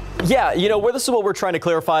the Y. Yeah, you know, this is what we're trying to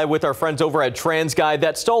clarify with our friends over at TransGuide.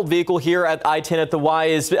 That stalled vehicle here at I-10 at the Y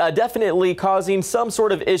is definitely causing some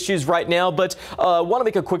sort of issues right now, but want to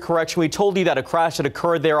make a quick correction. We told you that a crash that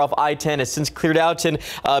occurred there off I-10 has since cleared out, and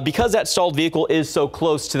because that stalled vehicle is so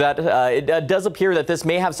close to that, it does appear that this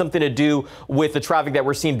may have something to do with the traffic that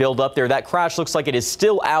we're seeing build up there. That crash looks like it is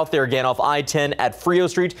still out there again off I-10 at Frio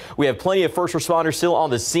Street. We have plenty of first responders still on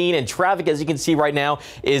the scene, and traffic, as you can see right now,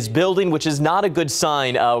 is building, which is not a good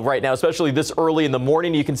sign right now, especially this early in the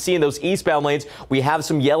morning. You can see in those eastbound lanes, we have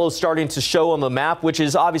some yellow starting to show on the map, which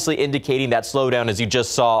is obviously indicating that slowdown, as you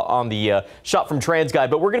just saw on the shot from TransGuide.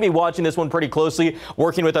 But we're going to be watching this one pretty closely,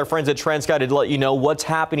 working with our friends at TransGuide to let you know what's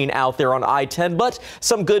happening out there on I-10. But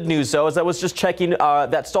some good news, though, as I was just checking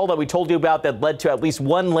that stall that we told you about that led to at least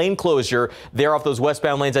one lane closure there off those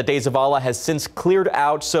westbound lanes at Days of Allah has since cleared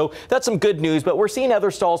out. So that's some good news. But we're seeing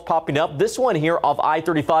other stalls popping up. This one here off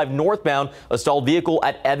I-35 northbound, a stalled vehicle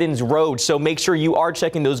at Evans Road. So make sure you are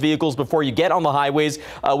checking those vehicles before you get on the highways.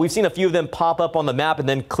 We've seen a few of them pop up on the map and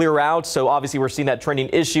then clear out. So obviously we're seeing that trending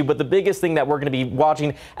issue. But the biggest thing that we're going to be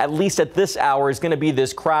watching, at least at this hour, is going to be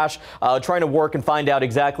this crash. Trying to work and find out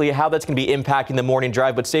exactly how that's going to be impacting the morning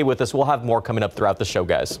drive. But stay with us. We'll have more coming up throughout the show,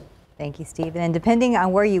 guys. Thank you, Stephen. And depending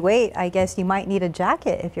on where you wait, I guess you might need a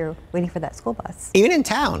jacket if you're waiting for that school bus. Even in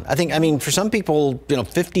town, I mean, for some people,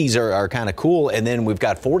 50s are kind of cool, and then we've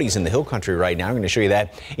got 40s in the hill country right now. I'm going to show you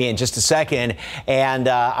that in just a second. And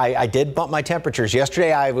I did bump my temperatures.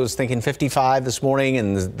 Yesterday, I was thinking 55 this morning,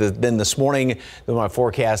 and then this morning, with my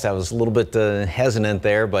forecast, I was a little bit hesitant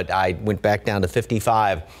there, but I went back down to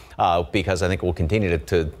 55 because I think we'll continue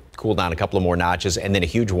to cool down a couple of more notches, and then a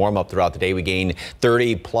huge warm up throughout the day. We gain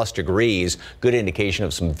 30 plus degrees. Good indication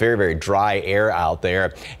of some very, very dry air out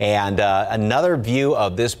there. And another view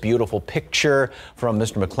of this beautiful picture from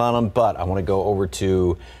Mr. McClellan, but I want to go over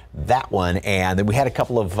to that one. And then we had a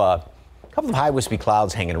couple of high wispy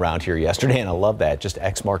clouds hanging around here yesterday, and I love that. Just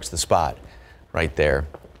X marks the spot right there.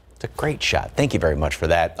 It's a great shot. Thank you very much for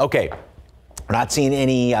that. Okay. We're not seeing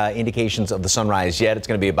any indications of the sunrise yet. It's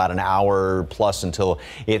going to be about an hour plus until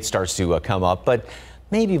it starts to come up, but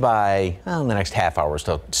maybe by the next half hour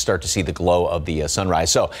we'll start to see the glow of the sunrise.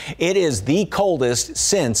 So it is the coldest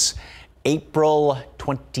since April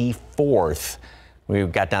 24th. We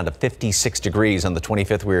got down to 56 degrees on the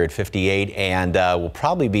 25th. We were at 58, and we'll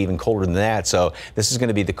probably be even colder than that. So this is going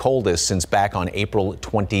to be the coldest since back on April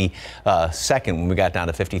 22nd when we got down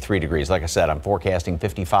to 53 degrees. Like I said, I'm forecasting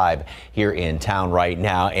 55 here in town right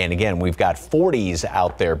now. And again, we've got 40s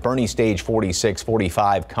out there. Bernie Stage 46,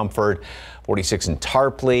 45 Comfort, 46 in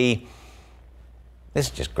Tarpley. This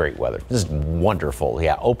is just great weather. This is wonderful.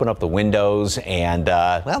 Yeah, open up the windows and,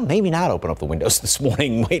 well, maybe not open up the windows this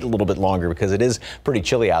morning. Wait a little bit longer because it is pretty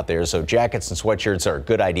chilly out there. So jackets and sweatshirts are a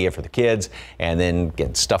good idea for the kids, and then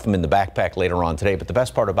stuff them in the backpack later on today. But the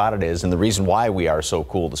best part about it is, and the reason why we are so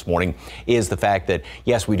cool this morning, is the fact that,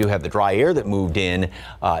 yes, we do have the dry air that moved in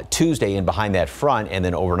Tuesday in behind that front and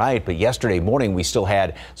then overnight. But yesterday morning, we still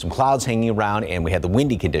had some clouds hanging around and we had the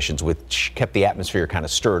windy conditions, which kept the atmosphere kind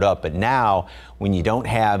of stirred up. But now, when you don't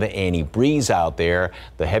have any breeze out there,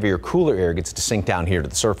 the heavier, cooler air gets to sink down here to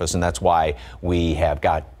the surface, and that's why we have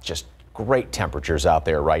got just great temperatures out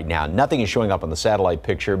there right now. Nothing is showing up on the satellite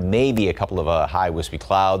picture, maybe a couple of high wispy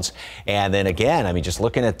clouds. And then again, I mean, just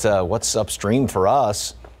looking at what's upstream for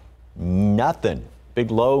us, nothing. Big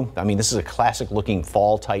low. I mean, this is a classic looking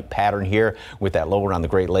fall type pattern here with that low around the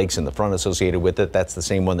Great Lakes in the front associated with it. That's the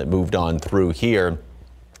same one that moved on through here.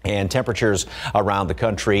 And temperatures around the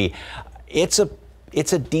country, it's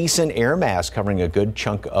a decent air mass covering a good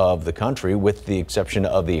chunk of the country, with the exception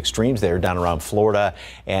of the extremes there down around Florida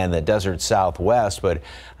and the desert Southwest. But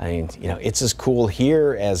I mean, you know, it's as cool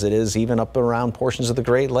here as it is even up around portions of the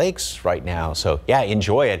Great Lakes right now. So yeah,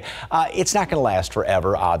 enjoy it. It's not going to last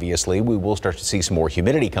forever, obviously. We will start to see some more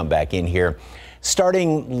humidity come back in here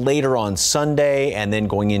starting later on Sunday and then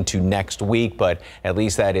going into next week, but at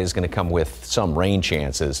least that is going to come with some rain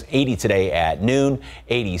chances. 80 today at noon,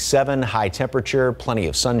 87 high temperature, plenty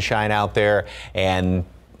of sunshine out there, and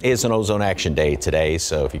is an ozone action day today,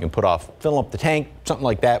 so if you can put off filling up the tank, something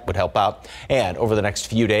like that would help out. And over the next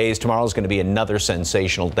few days, tomorrow is going to be another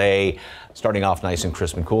sensational day, starting off nice and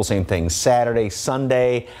crisp and cool. Same thing Saturday,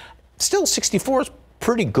 Sunday. Still 64 is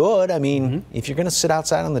pretty good. I mean, if you're going to sit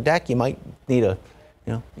outside on the deck, you might need a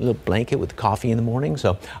little blanket with coffee in the morning.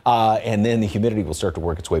 So, and then the humidity will start to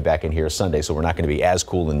work its way back in here Sunday. So we're not going to be as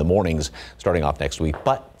cool in the mornings starting off next week,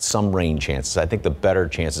 but some rain chances. I think the better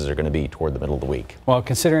chances are going to be toward the middle of the week. Well,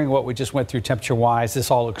 considering what we just went through temperature wise, this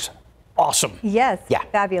all looks awesome. Yes. Yeah.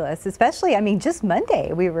 Fabulous. Especially, I mean, just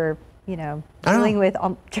Monday we were, dealing with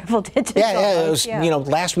triple digits. Yeah, it was,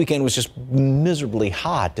 last weekend was just miserably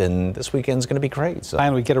hot, and this weekend's going to be great. So.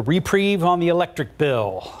 And we get a reprieve on the electric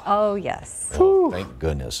bill. Oh, yes. Oh, thank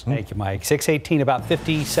goodness. Thank you, Mike. 618, about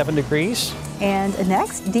 57 degrees. And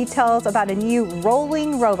next, details about a new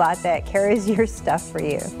rolling robot that carries your stuff for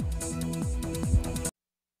you.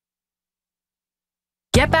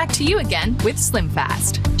 Get back to you again with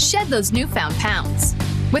SlimFast. Shed those newfound pounds.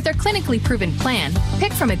 With our clinically proven plan,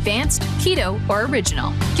 pick from advanced, keto, or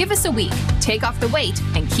original. Give us a week, take off the weight,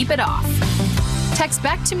 and keep it off. Text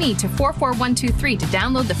back to me to 44123 to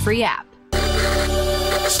download the free app.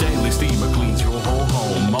 Stanley Steamer cleans your whole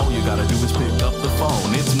home. All you gotta do is pick up the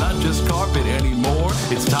phone. It's not just carpet anymore.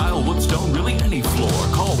 It's tile, wood, stone, really any floor.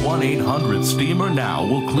 Call 1-800-STEAMER now.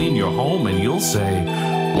 We'll clean your home and you'll say,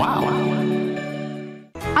 wow.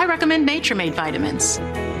 I recommend Nature Made vitamins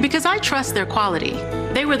because I trust their quality.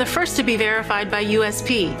 They were the first to be verified by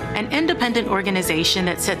USP, an independent organization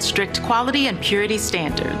that sets strict quality and purity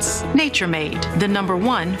standards. Nature Made, the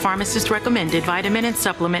 #1 pharmacist recommended vitamin and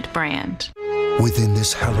supplement brand. Within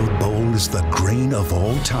this hallowed bowl is the grain of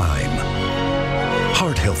all time.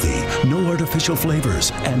 Heart healthy, no artificial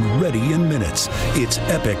flavors, and ready in minutes. It's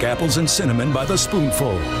Epic Apples and Cinnamon by the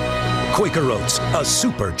spoonful. Quaker Oats, a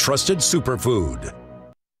super trusted superfood.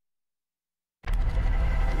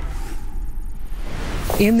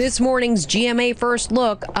 In this morning's GMA First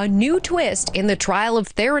Look, a new twist in the trial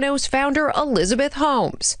of Theranos founder Elizabeth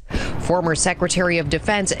Holmes. Former Secretary of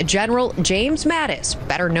Defense General James Mattis,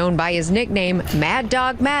 better known by his nickname Mad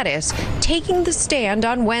Dog Mattis, taking the stand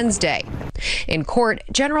on Wednesday. In court,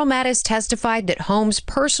 General Mattis testified that Holmes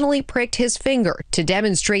personally pricked his finger to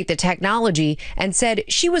demonstrate the technology and said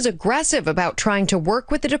she was aggressive about trying to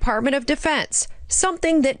work with the Department of Defense,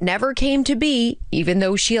 something that never came to be, even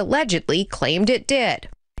though she allegedly claimed it did.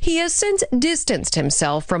 He has since distanced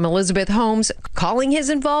himself from Elizabeth Holmes, calling his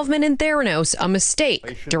involvement in Theranos a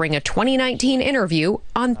mistake during a 2019 interview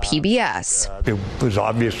on PBS. It was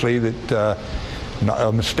obviously that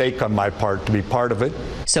a mistake on my part to be part of it.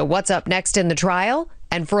 So what's up next in the trial?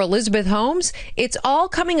 And for Elizabeth Holmes, it's all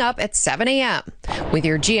coming up at 7 a.m. With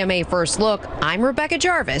your GMA First Look, I'm Rebecca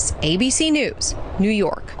Jarvis, ABC News, New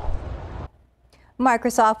York.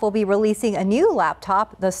 Microsoft will be releasing a new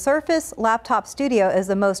laptop. The Surface Laptop Studio is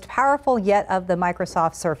the most powerful yet of the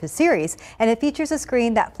Microsoft Surface series, and it features a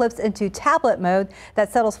screen that flips into tablet mode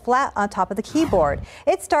that settles flat on top of the keyboard.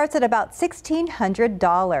 It starts at about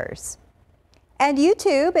 $1,600. And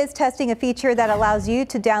YouTube is testing a feature that allows you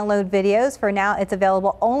to download videos. For now, it's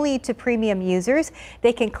available only to premium users.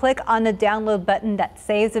 They can click on the download button that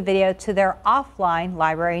saves a video to their offline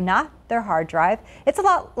library, not their hard drive. It's a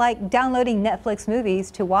lot like downloading Netflix movies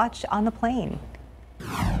to watch on the plane.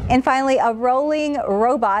 And finally, a rolling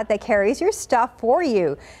robot that carries your stuff for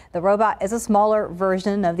you. The robot is a smaller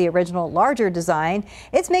version of the original larger design.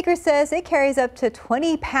 Its maker says it carries up to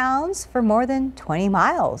 20 pounds for more than 20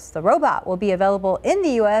 miles. The robot will be available in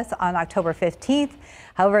the U.S. on October 15th.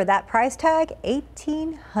 However, that price tag,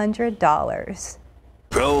 $1,800.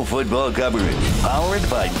 Pro football coverage, powered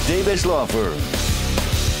by Davis Law Firm.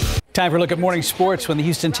 Time for a look at morning sports when the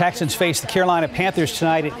Houston Texans face the Carolina Panthers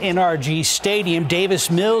tonight at NRG Stadium. Davis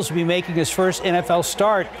Mills will be making his first NFL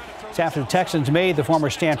start. It's after the Texans made the former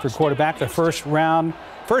Stanford quarterback the first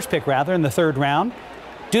pick in the third round.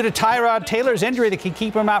 Due to Tyrod Taylor's injury that could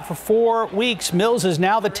keep him out for 4 weeks, Mills is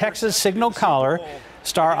now the Texas signal caller.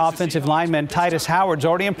 Star offensive lineman Titus Howard's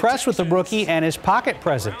already impressed with the rookie and his pocket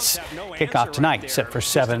presence. Kickoff tonight set for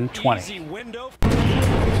 7:20.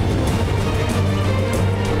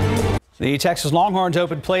 The Texas Longhorns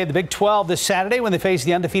open play in the Big 12 this Saturday when they face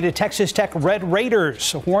the undefeated Texas Tech Red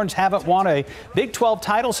Raiders. The Horns haven't won a Big 12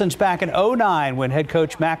 title since back in 2009 when head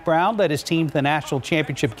coach Mack Brown led his team to the national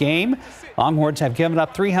championship game. Longhorns have given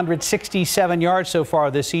up 367 yards so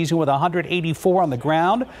far this season with 184 on the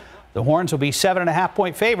ground. The Horns will be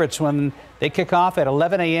 7.5-point favorites when they kick off at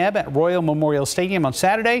 11 a.m. at Royal Memorial Stadium on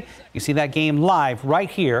Saturday. You can see that game live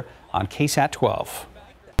right here on KSAT 12.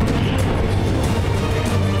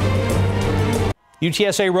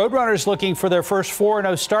 UTSA Roadrunners looking for their first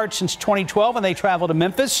 4-0 start since 2012 when they travel to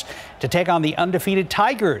Memphis to take on the undefeated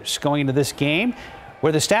Tigers. Going into this game,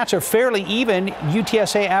 where the stats are fairly even,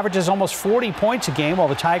 UTSA averages almost 40 points a game, while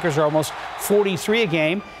the Tigers are almost 43 a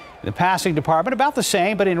game. The passing department about the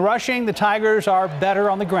same, but in rushing, the Tigers are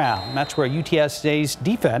better on the ground. That's where UTSA's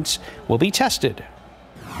defense will be tested.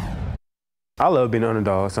 I love being an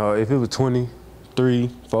underdog, so if it was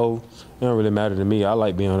 23, 4, it don't really matter to me. I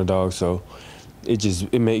like being underdog, so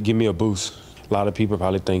it may give me a boost. A lot of people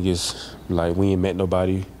probably think it's like we ain't met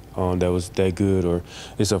nobody that was that good or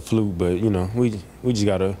it's a fluke, but you know, we just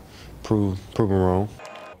gotta prove them wrong.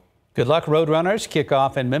 Good luck, Roadrunners.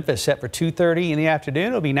 Kickoff in Memphis set for 2:30 in the afternoon.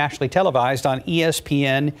 It'll be nationally televised on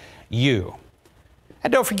ESPNU.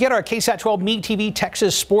 And don't forget, our KSAT 12 Meet TV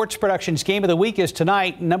Texas Sports Productions Game of the Week is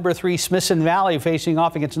tonight. Number 3 Smithson Valley facing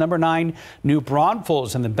off against number 9 New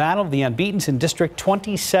Braunfels in the Battle of the Unbeatens in District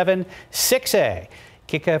 27 6A.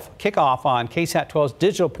 Kickoff on KSAT 12's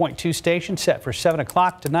Digital Point 2 station set for 7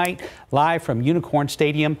 o'clock tonight, live from Unicorn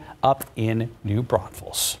Stadium up in New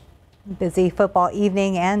Braunfels. Busy football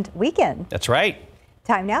evening and weekend. That's right.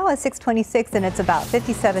 Time now is 6:26 and it's about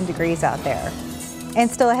 57 degrees out there. And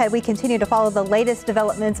still ahead, we continue to follow the latest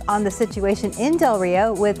developments on the situation in Del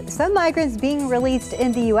Rio with some migrants being released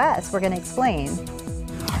in the U.S. We're going to explain.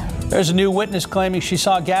 There's a new witness claiming she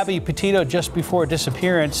saw Gabby Petito just before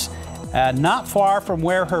disappearance, not far from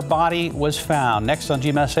where her body was found. Next on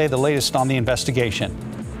GMSA, the latest on the investigation.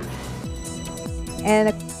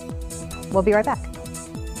 And we'll be right back.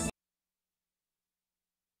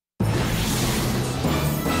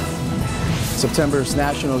 September's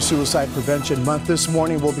National Suicide Prevention Month. This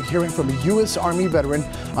morning, we'll be hearing from a U.S. Army veteran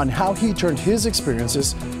on how he turned his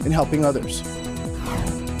experiences in helping others.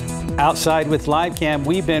 Outside with live cam,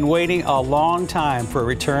 we've been waiting a long time for a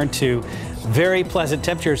return to very pleasant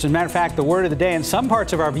temperatures. As a matter of fact, the word of the day in some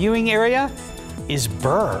parts of our viewing area is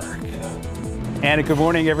Berg. And good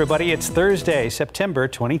morning, everybody. It's Thursday, September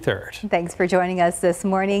 23rd. Thanks for joining us this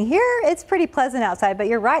morning. Here, it's pretty pleasant outside, but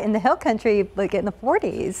you're right. In the hill country, look in the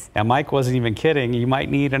 40s. And Mike wasn't even kidding. You might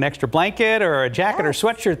need an extra blanket or a jacket or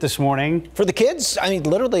sweatshirt this morning. For the kids, I mean,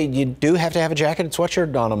 literally, you do have to have a jacket and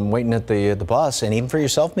sweatshirt on them waiting at the bus. And even for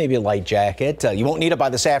yourself, maybe a light jacket. You won't need it by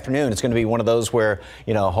this afternoon. It's going to be one of those where,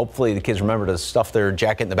 you know, hopefully the kids remember to stuff their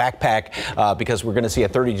jacket in the backpack because we're going to see a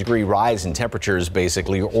 30-degree rise in temperatures,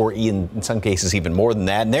 basically, or in some cases even more than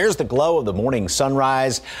that. And there's the glow of the morning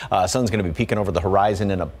sunrise. Sun's going to be peeking over the horizon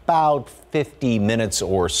in about 50 minutes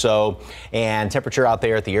or so. And temperature out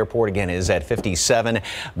there at the airport again is at 57.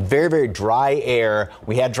 Very, very dry air.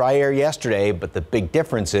 We had dry air yesterday, but the big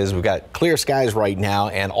difference is we've got clear skies right now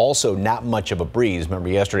and also not much of a breeze. Remember,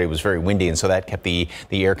 yesterday was very windy, and so that kept the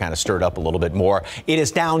air kind of stirred up a little bit more. It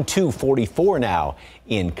is down to 44 now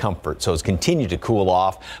in Comfort, so it's continued to cool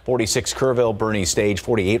off. 46 Kerrville, Bernie Stage,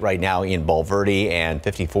 48 right now in Bulverde, and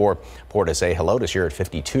 54 Port SA. Helotes here at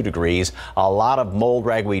 52 degrees. A lot of mold,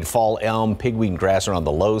 ragweed, fall elm, pigweed, and grass are on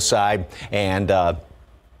the low side, and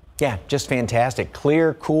Yeah, just fantastic.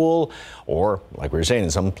 Clear, cool, or like we were saying,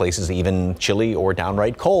 in some places even chilly or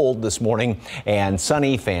downright cold this morning, and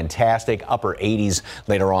sunny, fantastic, upper 80s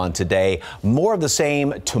later on today. More of the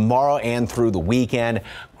same tomorrow and through the weekend.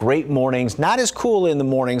 Great mornings, not as cool in the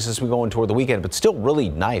mornings as we go in toward the weekend, but still really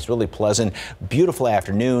nice, really pleasant, beautiful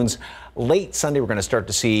afternoons. Late Sunday, we're going to start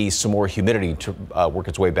to see some more humidity to work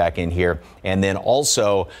its way back in here, and then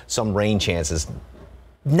also some rain chances.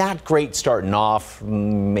 Not great starting off,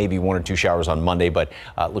 maybe 1 or 2 showers on Monday, but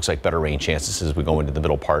looks like better rain chances as we go into the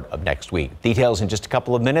middle part of next week. Details in just a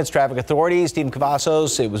couple of minutes. Traffic authorities, Stephen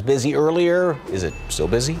Cavazos, it was busy earlier. Is it still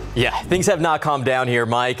busy? Yeah, things have not calmed down here,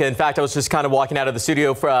 Mike. In fact, I was just kind of walking out of the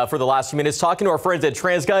studio for the last few minutes talking to our friends at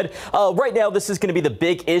TransGuide. Right now, this is going to be the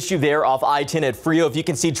big issue there off I-10 at Frio. If you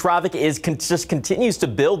can see, traffic just continues to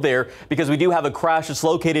build there because we do have a crash that's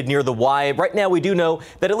located near the Y. Right now, we do know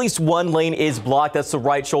that at least one lane is blocked. That's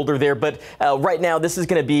the right shoulder there, but right now this is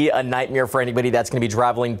going to be a nightmare for anybody that's going to be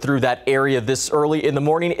traveling through that area this early in the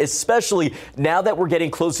morning, especially now that we're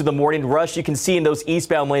getting close to the morning rush. You can see in those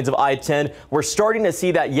eastbound lanes of I-10, we're starting to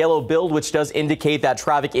see that yellow build, which does indicate that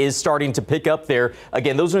traffic is starting to pick up there.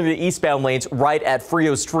 Again, those are the eastbound lanes right at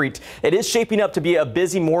Frio Street. It is shaping up to be a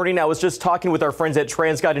busy morning. I was just talking with our friends at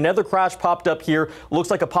TransGuide. Another crash popped up here.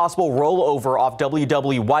 Looks like a possible rollover off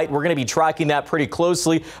WW White. We're going to be tracking that pretty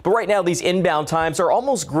closely, but right now these inbound times are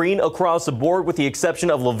almost green across the board with the exception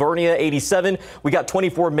of Lavernia 87. We got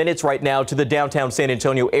 24 minutes right now to the downtown San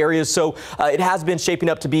Antonio area, so it has been shaping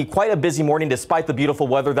up to be quite a busy morning despite the beautiful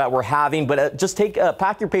weather that we're having. But just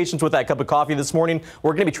pack your patience with that cup of coffee this morning.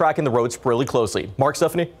 We're going to be tracking the roads really closely. Mark,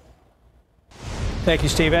 Stephanie. Thank you,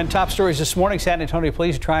 Stephen. Top stories this morning. San Antonio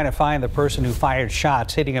police are trying to find the person who fired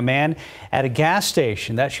shots hitting a man at a gas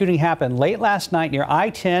station. That shooting happened late last night near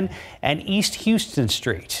I-10 and East Houston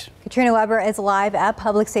Street. Katrina Weber is live at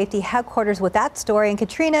Public Safety Headquarters with that story. And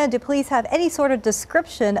Katrina, do police have any sort of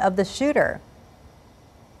description of the shooter?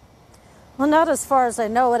 Well, not as far as I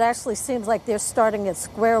know. It actually seems like they're starting at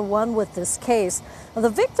square one with this case. Now, the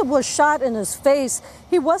victim was shot in his face.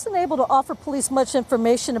 He wasn't able to offer police much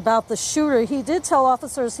information about the shooter. He did tell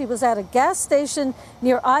officers he was at a gas station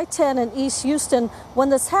near I-10 in East Houston when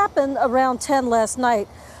this happened around 10 last night.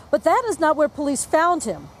 But that is not where police found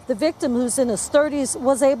him. The victim, who's in his 30s,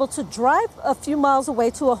 was able to drive a few miles away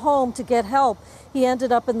to a home to get help. He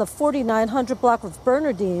ended up in the 4900 block of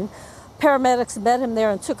Bernardine. Paramedics met him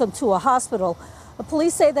there and took him to a hospital. The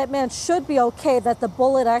police say that man should be okay, that the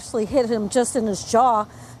bullet actually hit him just in his jaw.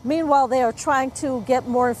 Meanwhile, they are trying to get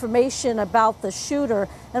more information about the shooter.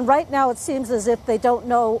 And right now it seems as if they don't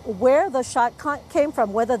know where the shot came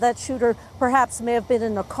from, whether that shooter perhaps may have been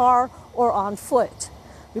in a car or on foot.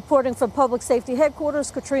 Reporting from Public Safety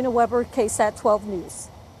Headquarters, Katrina Weber, KSAT 12 News.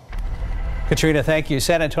 Katrina, thank you.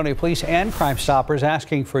 San Antonio police and Crime Stoppers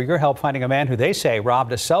asking for your help finding a man who they say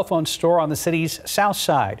robbed a cell phone store on the city's south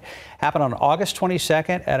side. Happened on August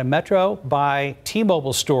 22nd at a Metro by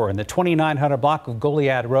T-Mobile store in the 2900 block of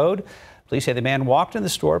Goliad Road. Police say the man walked in the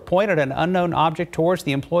store, pointed an unknown object towards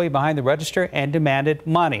the employee behind the register and demanded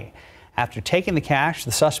money. After taking the cash,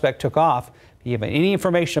 the suspect took off. If you have any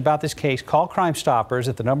information about this case, call Crime Stoppers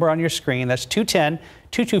at the number on your screen. That's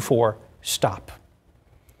 210-224-STOP.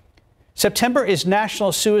 September is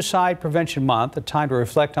National Suicide Prevention Month, a time to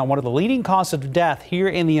reflect on one of the leading causes of death here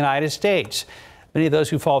in the United States. Many of those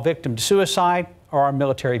who fall victim to suicide are our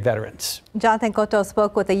military veterans. Jonathan Cotto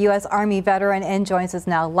spoke with a U.S. Army veteran and joins us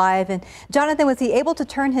now live. And Jonathan, was he able to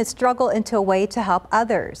turn his struggle into a way to help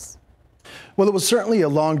others? Well, it was certainly a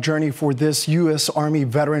long journey for this U.S. Army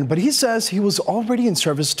veteran, but he says he was already in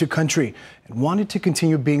service to country and wanted to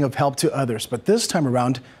continue being of help to others, but this time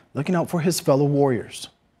around, looking out for his fellow warriors.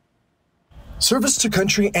 Service to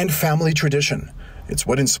country and family tradition. It's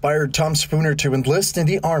what inspired Tom Spooner to enlist in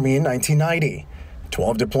the Army in 1990.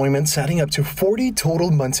 12 deployments adding up to 40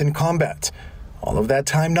 total months in combat. All of that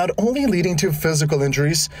time not only leading to physical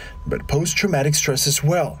injuries, but post-traumatic stress as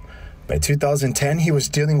well. By 2010, he was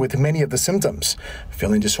dealing with many of the symptoms,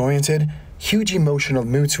 feeling disoriented, huge emotional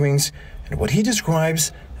mood swings, and what he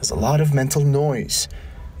describes as a lot of mental noise.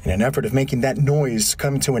 In an effort of making that noise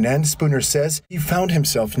come to an end, Spooner says he found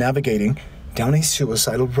himself navigating down a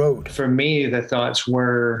suicidal road. For me, the thoughts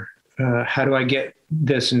were, how do I get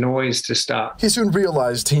this noise to stop. He soon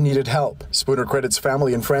realized he needed help. Spooner credits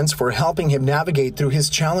family and friends for helping him navigate through his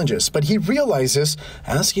challenges, but he realizes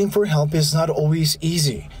asking for help is not always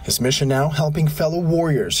easy. His mission now, helping fellow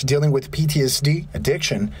warriors dealing with PTSD,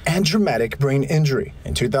 addiction, and traumatic brain injury.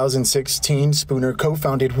 In 2016, Spooner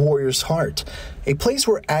co-founded Warriors Heart, a place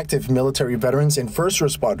where active military veterans and first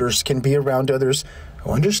responders can be around others who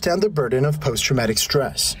understand the burden of post-traumatic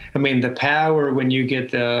stress. I mean, the power when you get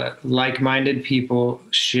the like-minded people,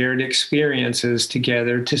 shared experiences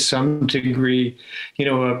together to some degree,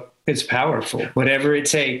 it's powerful. Whatever it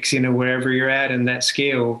takes, wherever you're at in that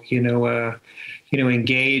scale,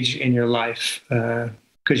 engage in your life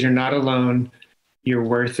because you're not alone. You're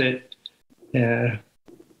worth it, and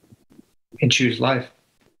choose life.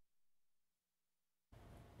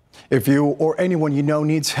 If you or anyone you know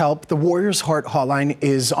needs help, the Warriors Heart hotline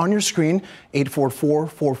is on your screen,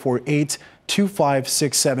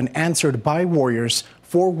 844-448-2567, answered by Warriors,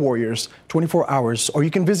 for Warriors, 24 hours, or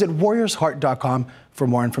you can visit warriorsheart.com for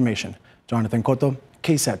more information. Jonathan Cotto,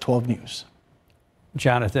 KSAT 12 News.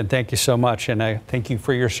 Jonathan, thank you so much, and I thank you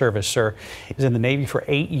for your service, sir. He was in the Navy for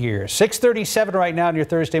 8 years. 6:37 right now on your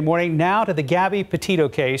Thursday morning. Now to the Gabby Petito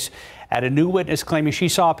case. A new witness claiming she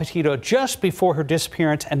saw Petito just before her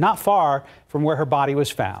disappearance and not far from where her body was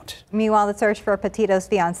found. Meanwhile, the search for Petito's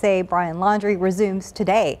fiancé, Brian Laundrie, resumes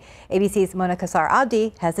today. ABC's Mona Kassar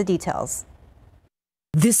Abdi has the details.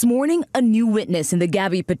 This morning, a new witness in the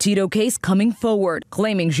Gabby Petito case coming forward,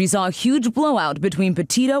 claiming she saw a huge blowout between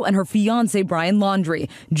Petito and her fiancé Brian Laundrie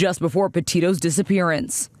just before Petito's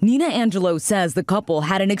disappearance. Nina Angelo says the couple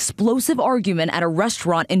had an explosive argument at a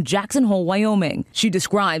restaurant in Jackson Hole, Wyoming. She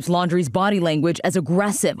describes Laundrie's body language as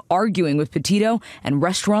aggressive, arguing with Petito and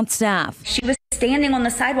restaurant staff. She was standing on the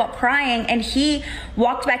sidewalk crying, and he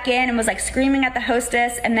walked back in and was like screaming at the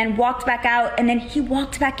hostess, and then walked back out, and then he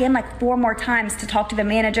walked back in like 4 more times to talk to the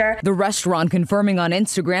manager. The restaurant confirming on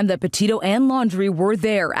Instagram that Petito and Laundrie were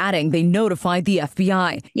there, adding they notified the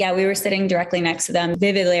FBI. Yeah, we were sitting directly next to them.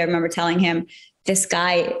 Vividly, I remember telling him, this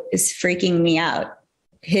guy is freaking me out.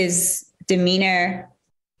 His demeanor,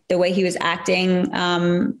 the way he was acting,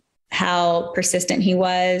 how persistent he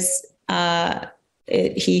was,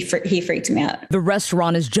 he freaked me out. The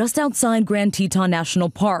restaurant is just outside Grand Teton National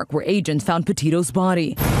Park, where agents found Petito's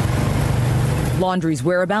body. Laundrie's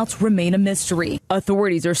whereabouts remain a mystery.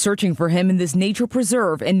 Authorities are searching for him in this nature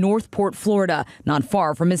preserve in Northport, Florida, not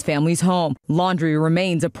far from his family's home. Laundrie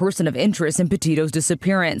remains a person of interest in Petito's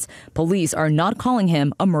disappearance. Police are not calling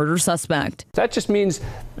him a murder suspect. That just means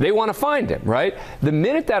they want to find him, right? The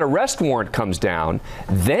minute that arrest warrant comes down,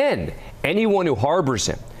 then anyone who harbors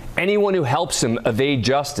him, anyone who helps him evade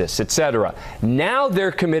justice, etc. Now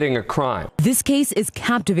they're committing a crime. This case is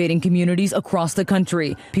captivating communities across the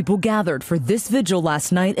country. People gathered for this vigil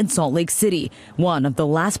last night in Salt Lake City, one of the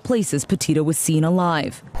last places Petito was seen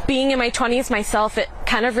alive. Being in my 20s myself, it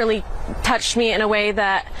kind of really touched me in a way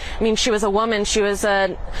that, she was a woman. She was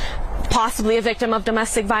possibly a victim of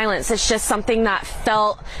domestic violence. It's just something that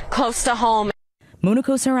felt close to home. Mona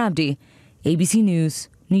Kassar Abdi, ABC News,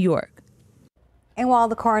 New York. And while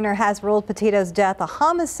the coroner has ruled Petito's death a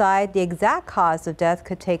homicide, the exact cause of death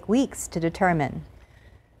could take weeks to determine.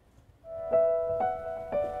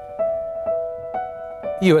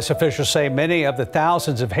 U.S. officials say many of the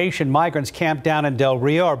thousands of Haitian migrants camped down in Del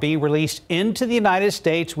Rio are being released into the United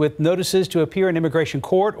States with notices to appear in immigration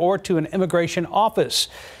court or to an immigration office.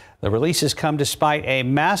 The releases come despite a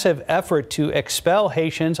massive effort to expel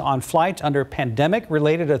Haitians on flights under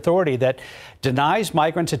pandemic-related authority that denies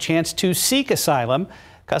migrants a chance to seek asylum.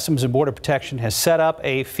 Customs and Border Protection has set up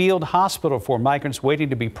a field hospital for migrants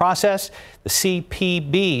waiting to be processed. The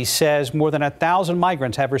CPB says more than 1,000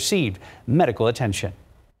 migrants have received medical attention.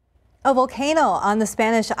 A volcano on the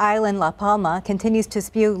Spanish island La Palma continues to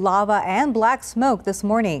spew lava and black smoke this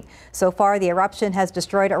morning. So far, the eruption has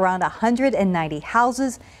destroyed around 190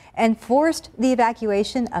 houses and forced the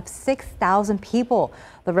evacuation of 6,000 people.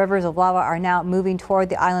 The rivers of lava are now moving toward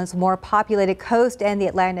the island's more populated coast and the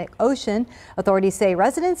Atlantic Ocean. Authorities say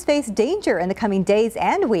residents face danger in the coming days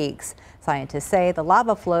and weeks. Scientists say the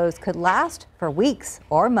lava flows could last for weeks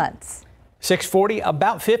or months. 640,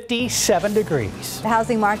 about 57 degrees. The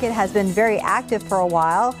housing market has been very active for a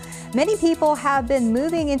while. Many people have been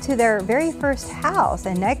moving into their very first house.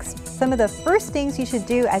 And next, some of the first things you should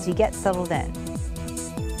do as you get settled in.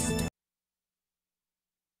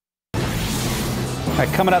 All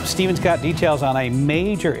right, coming up, Steven's got details on a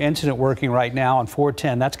major incident working right now on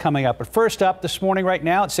 410. That's coming up. But first up this morning right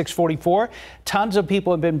now at 644, tons of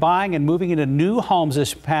people have been buying and moving into new homes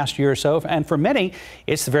this past year or so. And for many,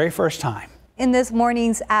 it's the very first time. In this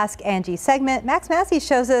morning's Ask Angie segment, Max Massey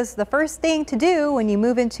shows us the first thing to do when you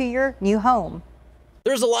move into your new home.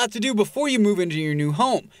 There's a lot to do before you move into your new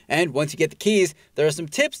home, and once you get the keys, there are some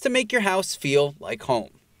tips to make your house feel like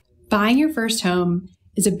home. Buying your first home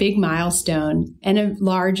is a big milestone and a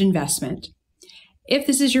large investment. If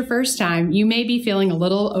this is your first time, you may be feeling a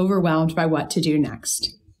little overwhelmed by what to do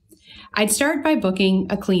next. I'd start by booking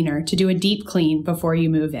a cleaner to do a deep clean before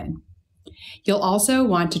you move in. You'll also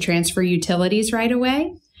want to transfer utilities right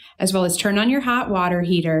away, as well as turn on your hot water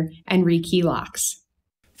heater and rekey locks.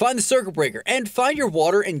 Find the circuit breaker and find your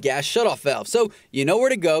water and gas shutoff valve so you know where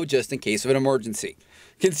to go just in case of an emergency.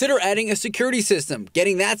 Consider adding a security system,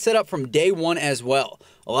 getting that set up from day one as well.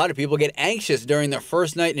 A lot of people get anxious during their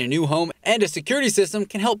first night in a new home, and a security system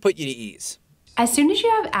can help put you to ease. As soon as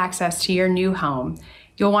you have access to your new home,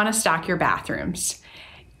 you'll want to stock your bathrooms.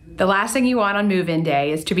 The last thing you want on move-in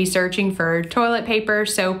day is to be searching for toilet paper,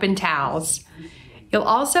 soap, and towels. You'll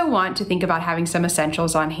also want to think about having some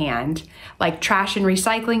essentials on hand, like trash and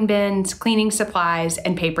recycling bins, cleaning supplies,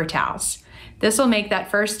 and paper towels. This will make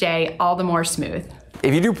that first day all the more smooth.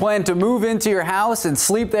 If you do plan to move into your house and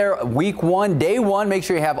sleep there week one, day one, make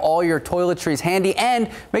sure you have all your toiletries handy and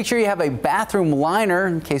make sure you have a bathroom liner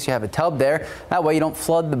in case you have a tub there. That way you don't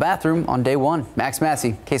flood the bathroom on day one. Max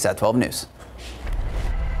Massey, KSAT 12 News.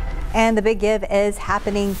 And the Big Give is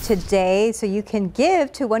happening today, so you can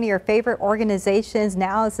give to one of your favorite organizations.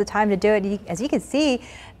 Now is the time to do it. As you can see,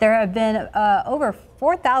 there have been over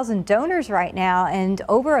 4,000 donors right now and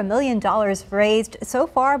over $1 million raised so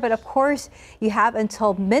far. But of course, you have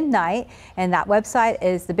until midnight, and that website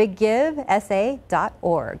is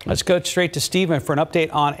thebiggivesa.org. Let's go straight to Stephen for an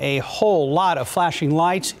update on a whole lot of flashing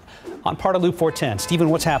lights on part of Loop 410. Stephen,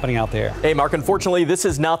 what's happening out there? Hey, Mark, unfortunately, this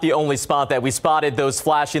is not the only spot that we spotted those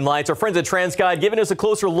flashing lights. Our friends at TransGuide giving us a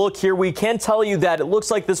closer look here. We can tell you that it looks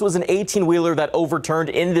like this was an 18-wheeler that overturned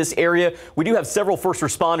in this area. We do have several first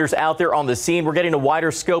responders out there on the scene. We're getting a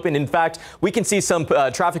wider scope, and in fact, we can see some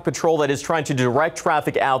traffic patrol that is trying to direct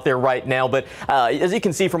traffic out there right now. But as you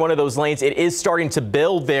can see from one of those lanes, it is starting to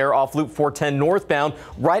build there off Loop 410 northbound,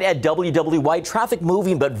 right at WW White. Traffic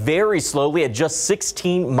moving, but very slowly at just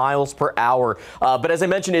 16 miles per hour. But as I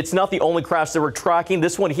mentioned, it's not the only crash that we're tracking.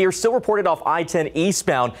 This one here still reported off I-10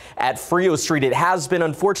 eastbound at Frio Street. It has been,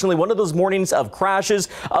 unfortunately, one of those mornings of crashes,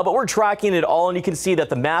 but we're tracking it all, and you can see that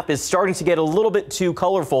the map is starting to get a little bit too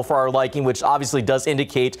colorful for our liking, which obviously does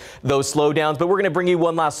indicate those slowdowns. But we're going to bring you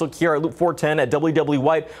one last look here at Loop 410 at WW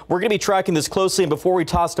White. We're going to be tracking this closely, and before we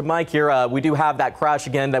toss to Mike here, we do have that crash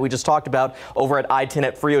again that we just talked about over at I-10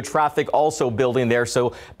 at Frio. Traffic also building there,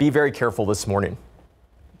 so be very careful this morning.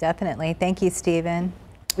 Definitely. Thank you, Stephen.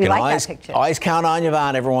 We like that picture. Always count on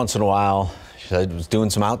Yvonne every once in a while. She was doing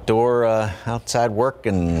some outside work,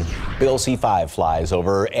 and Bill C5 flies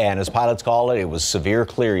over, and as pilots call it, it was severe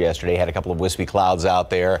clear yesterday. Had a couple of wispy clouds out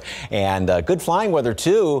there, and good flying weather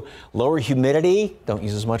too. Lower humidity, don't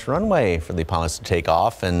use as much runway for the pilots to take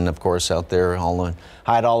off, and of course out there,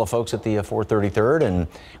 hi to all the folks at the 433rd, and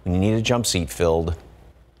when you need a jump seat filled,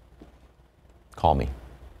 call me.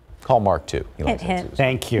 Call Mark too.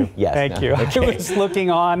 Thank you. Yes. Thank you. Okay. I was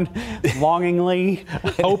looking on longingly,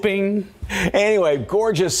 hoping. Anyway,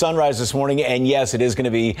 gorgeous sunrise this morning, and yes, it is going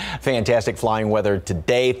to be fantastic flying weather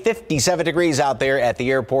today. 57 degrees out there at the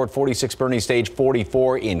airport, 46 Bernie Stage,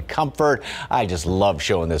 44 in Comfort. I just love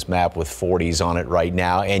showing this map with 40s on it right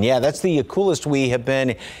now. And yeah, that's the coolest we have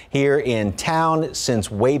been here in town since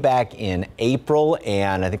way back in April,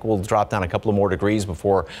 and I think we'll drop down a couple of more degrees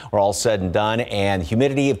before we're all said and done. And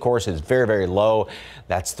humidity, of course, is very, very low.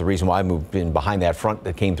 That's the reason why I moved in behind that front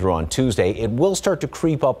that came through on Tuesday. It will start to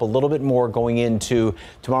creep up a little bit more going into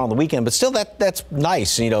tomorrow on the weekend, but still that's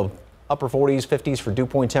nice, upper 40s, 50s for dew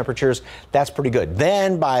point temperatures. That's pretty good.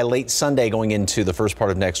 Then by late Sunday going into the first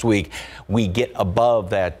part of next week, we get above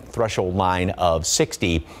that threshold line of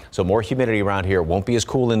 60. So more humidity around here. It won't be as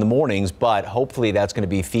cool in the mornings, but hopefully that's going to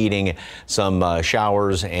be feeding some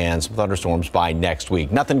showers and some thunderstorms by next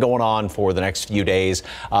week. Nothing going on for the next few days.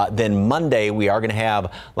 Then Monday, we are going to have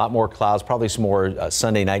a lot more clouds, probably some more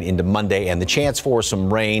Sunday night into Monday, and the chance for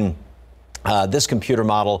some rain. This computer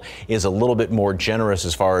model is a little bit more generous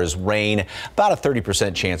as far as rain, about a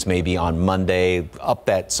 30% chance maybe on Monday, up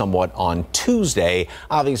that somewhat on Tuesday.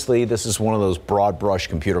 Obviously, this is one of those broad brush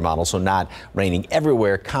computer models, so not raining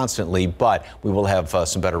everywhere constantly, but we will have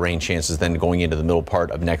some better rain chances then going into the middle part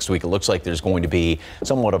of next week. It looks like there's going to be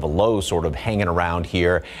somewhat of a low sort of hanging around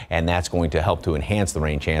here, and that's going to help to enhance the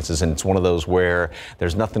rain chances. And it's one of those where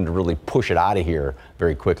there's nothing to really push it out of here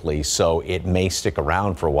very quickly, so it may stick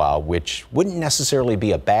around for a while, which wouldn't necessarily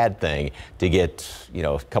be a bad thing to get,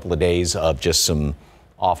 a couple of days of just some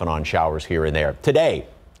off and on showers here and there. Today,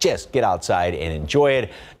 just get outside and enjoy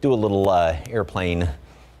it. Do a little airplane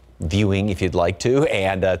viewing if you'd like to,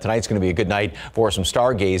 and tonight's going to be a good night for some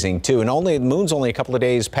stargazing too. And the moon's only a couple of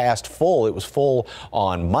days past full. It was full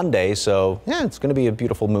on Monday, so yeah, it's going to be a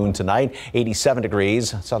beautiful moon tonight. 87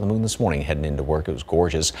 degrees. I saw the moon this morning heading into work. It was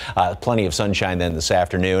gorgeous. Plenty of sunshine then this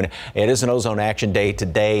afternoon. It is an ozone action day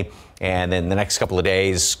today. And then the next couple of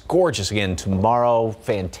days, gorgeous again tomorrow.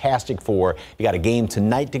 Fantastic for, you got a game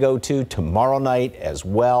tonight to go to, tomorrow night as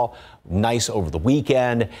well. Nice over the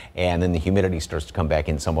weekend. And then the humidity starts to come back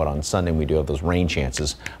in somewhat on Sunday. We do have those rain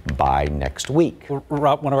chances by next week. One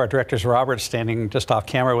of our directors, Robert, standing just off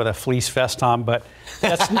camera with a fleece vest on, but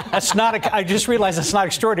that's not, I just realized that's not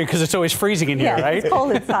extraordinary because it's always freezing in here, right? It's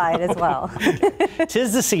cold inside as well.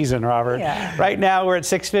 'Tis the season, Robert. Yeah. Right now we're at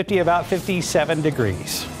 6:50, about 57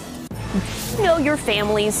 degrees. Know your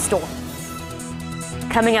family's story.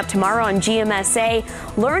 Coming up tomorrow on GMSA,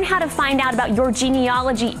 learn how to find out about your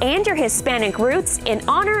genealogy and your Hispanic roots in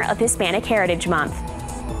honor of Hispanic Heritage Month.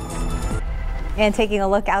 And taking a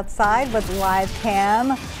look outside with live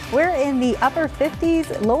cam, we're in the upper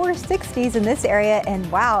 50s, lower 60s in this area,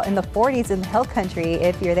 and wow, in the 40s in the hill country.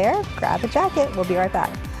 If you're there, grab a jacket. We'll be right back.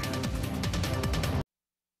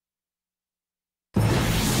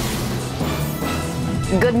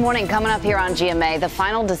 Good morning. Coming up here on GMA, the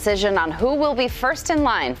final decision on who will be first in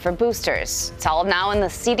line for boosters. It's all now in the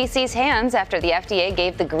CDC's hands after the FDA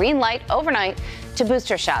gave the green light overnight to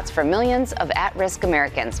booster shots for millions of at-risk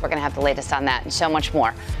Americans. We're going to have the latest on that and so much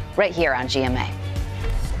more right here on GMA.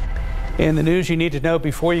 In the news you need to know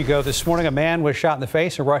before you go, this morning a man was shot in the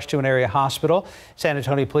face and rushed to an area hospital. San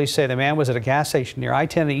Antonio police say the man was at a gas station near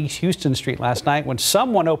I-10 and East Houston Street last night when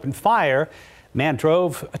someone opened fire. Man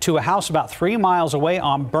drove to a house about 3 miles away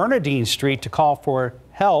on Bernardine Street to call for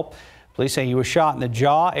help. Police say he was shot in the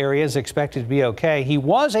jaw area, is expected to be okay. He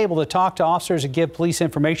was able to talk to officers and give police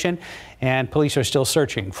information, and police are still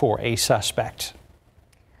searching for a suspect.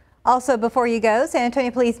 Also, before you go, San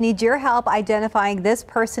Antonio police need your help identifying this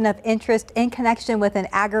person of interest in connection with an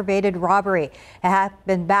aggravated robbery. It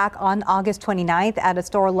happened back on August 29th at a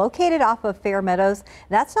store located off of Fair Meadows.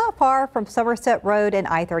 That's not far from Somerset Road and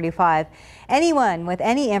I-35. Anyone with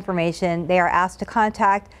any information, they are asked to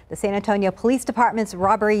contact the San Antonio Police Department's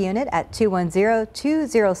robbery unit at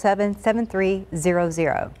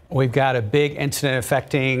 210-207-7300. We've got a big incident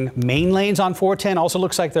affecting main lanes on 410. Also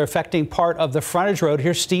looks like they're affecting part of the frontage road.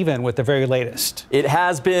 Here's Stephen with the very latest. It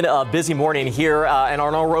has been a busy morning here and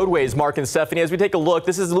on our roadways, Mark and Stephanie. As we take a look,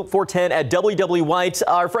 this is Loop 410 at W.W. White.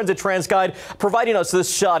 Our friends at TransGuide providing us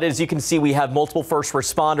this shot. As you can see, we have multiple first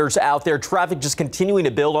responders out there. Traffic just continuing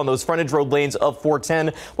to build on those frontage road lanes of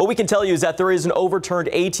 410. What we can tell you is that there is an overturned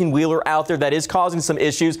 18-wheeler out there that is causing some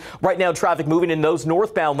issues. Right now, traffic moving in those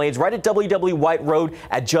northbound lanes right at W.W. White Road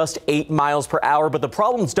at just 8 miles per hour. But the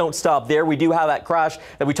problems don't stop there. We do have that crash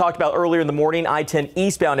that we talked about earlier in the morning, I-10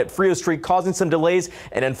 eastbound at Frio Street, causing some delays.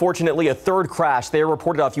 And unfortunately, a third crash there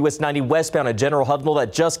reported off US 90 westbound at General Hudnall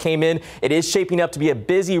that just came in. It is shaping up to be a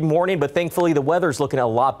busy morning, but thankfully the weather's looking a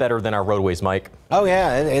lot better than our roadways, Mike. Oh,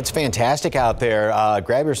 yeah, it's fantastic out there.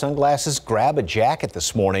 Grab your sunglasses, grab a jacket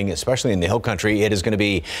this morning, especially in the hill country. It is going to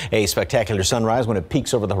be a spectacular sunrise when it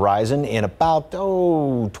peaks over the horizon in about,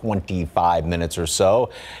 25 minutes or so.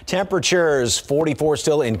 Temperatures 44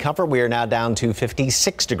 still in Comfort. We are now down to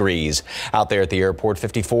 56 degrees out there at the airport,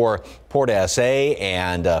 54 Port SA,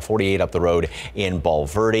 and 48 up the road in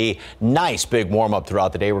Bulverde. Nice big warm up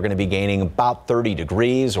throughout the day. We're going to be gaining about 30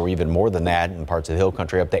 degrees or even more than that in parts of the hill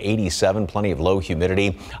country, up to 87. Plenty of low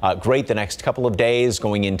humidity. Great the next couple of days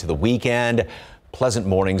going into the weekend. Pleasant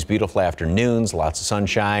mornings, beautiful afternoons, lots of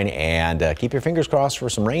sunshine, and keep your fingers crossed for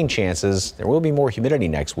some rain chances. There will be more humidity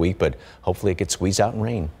next week, but hopefully it gets squeezed out in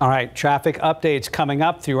rain. All right, traffic updates coming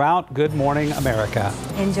up throughout Good Morning America.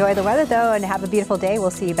 Enjoy the weather, though, and have a beautiful day.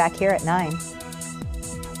 We'll see you back here at 9.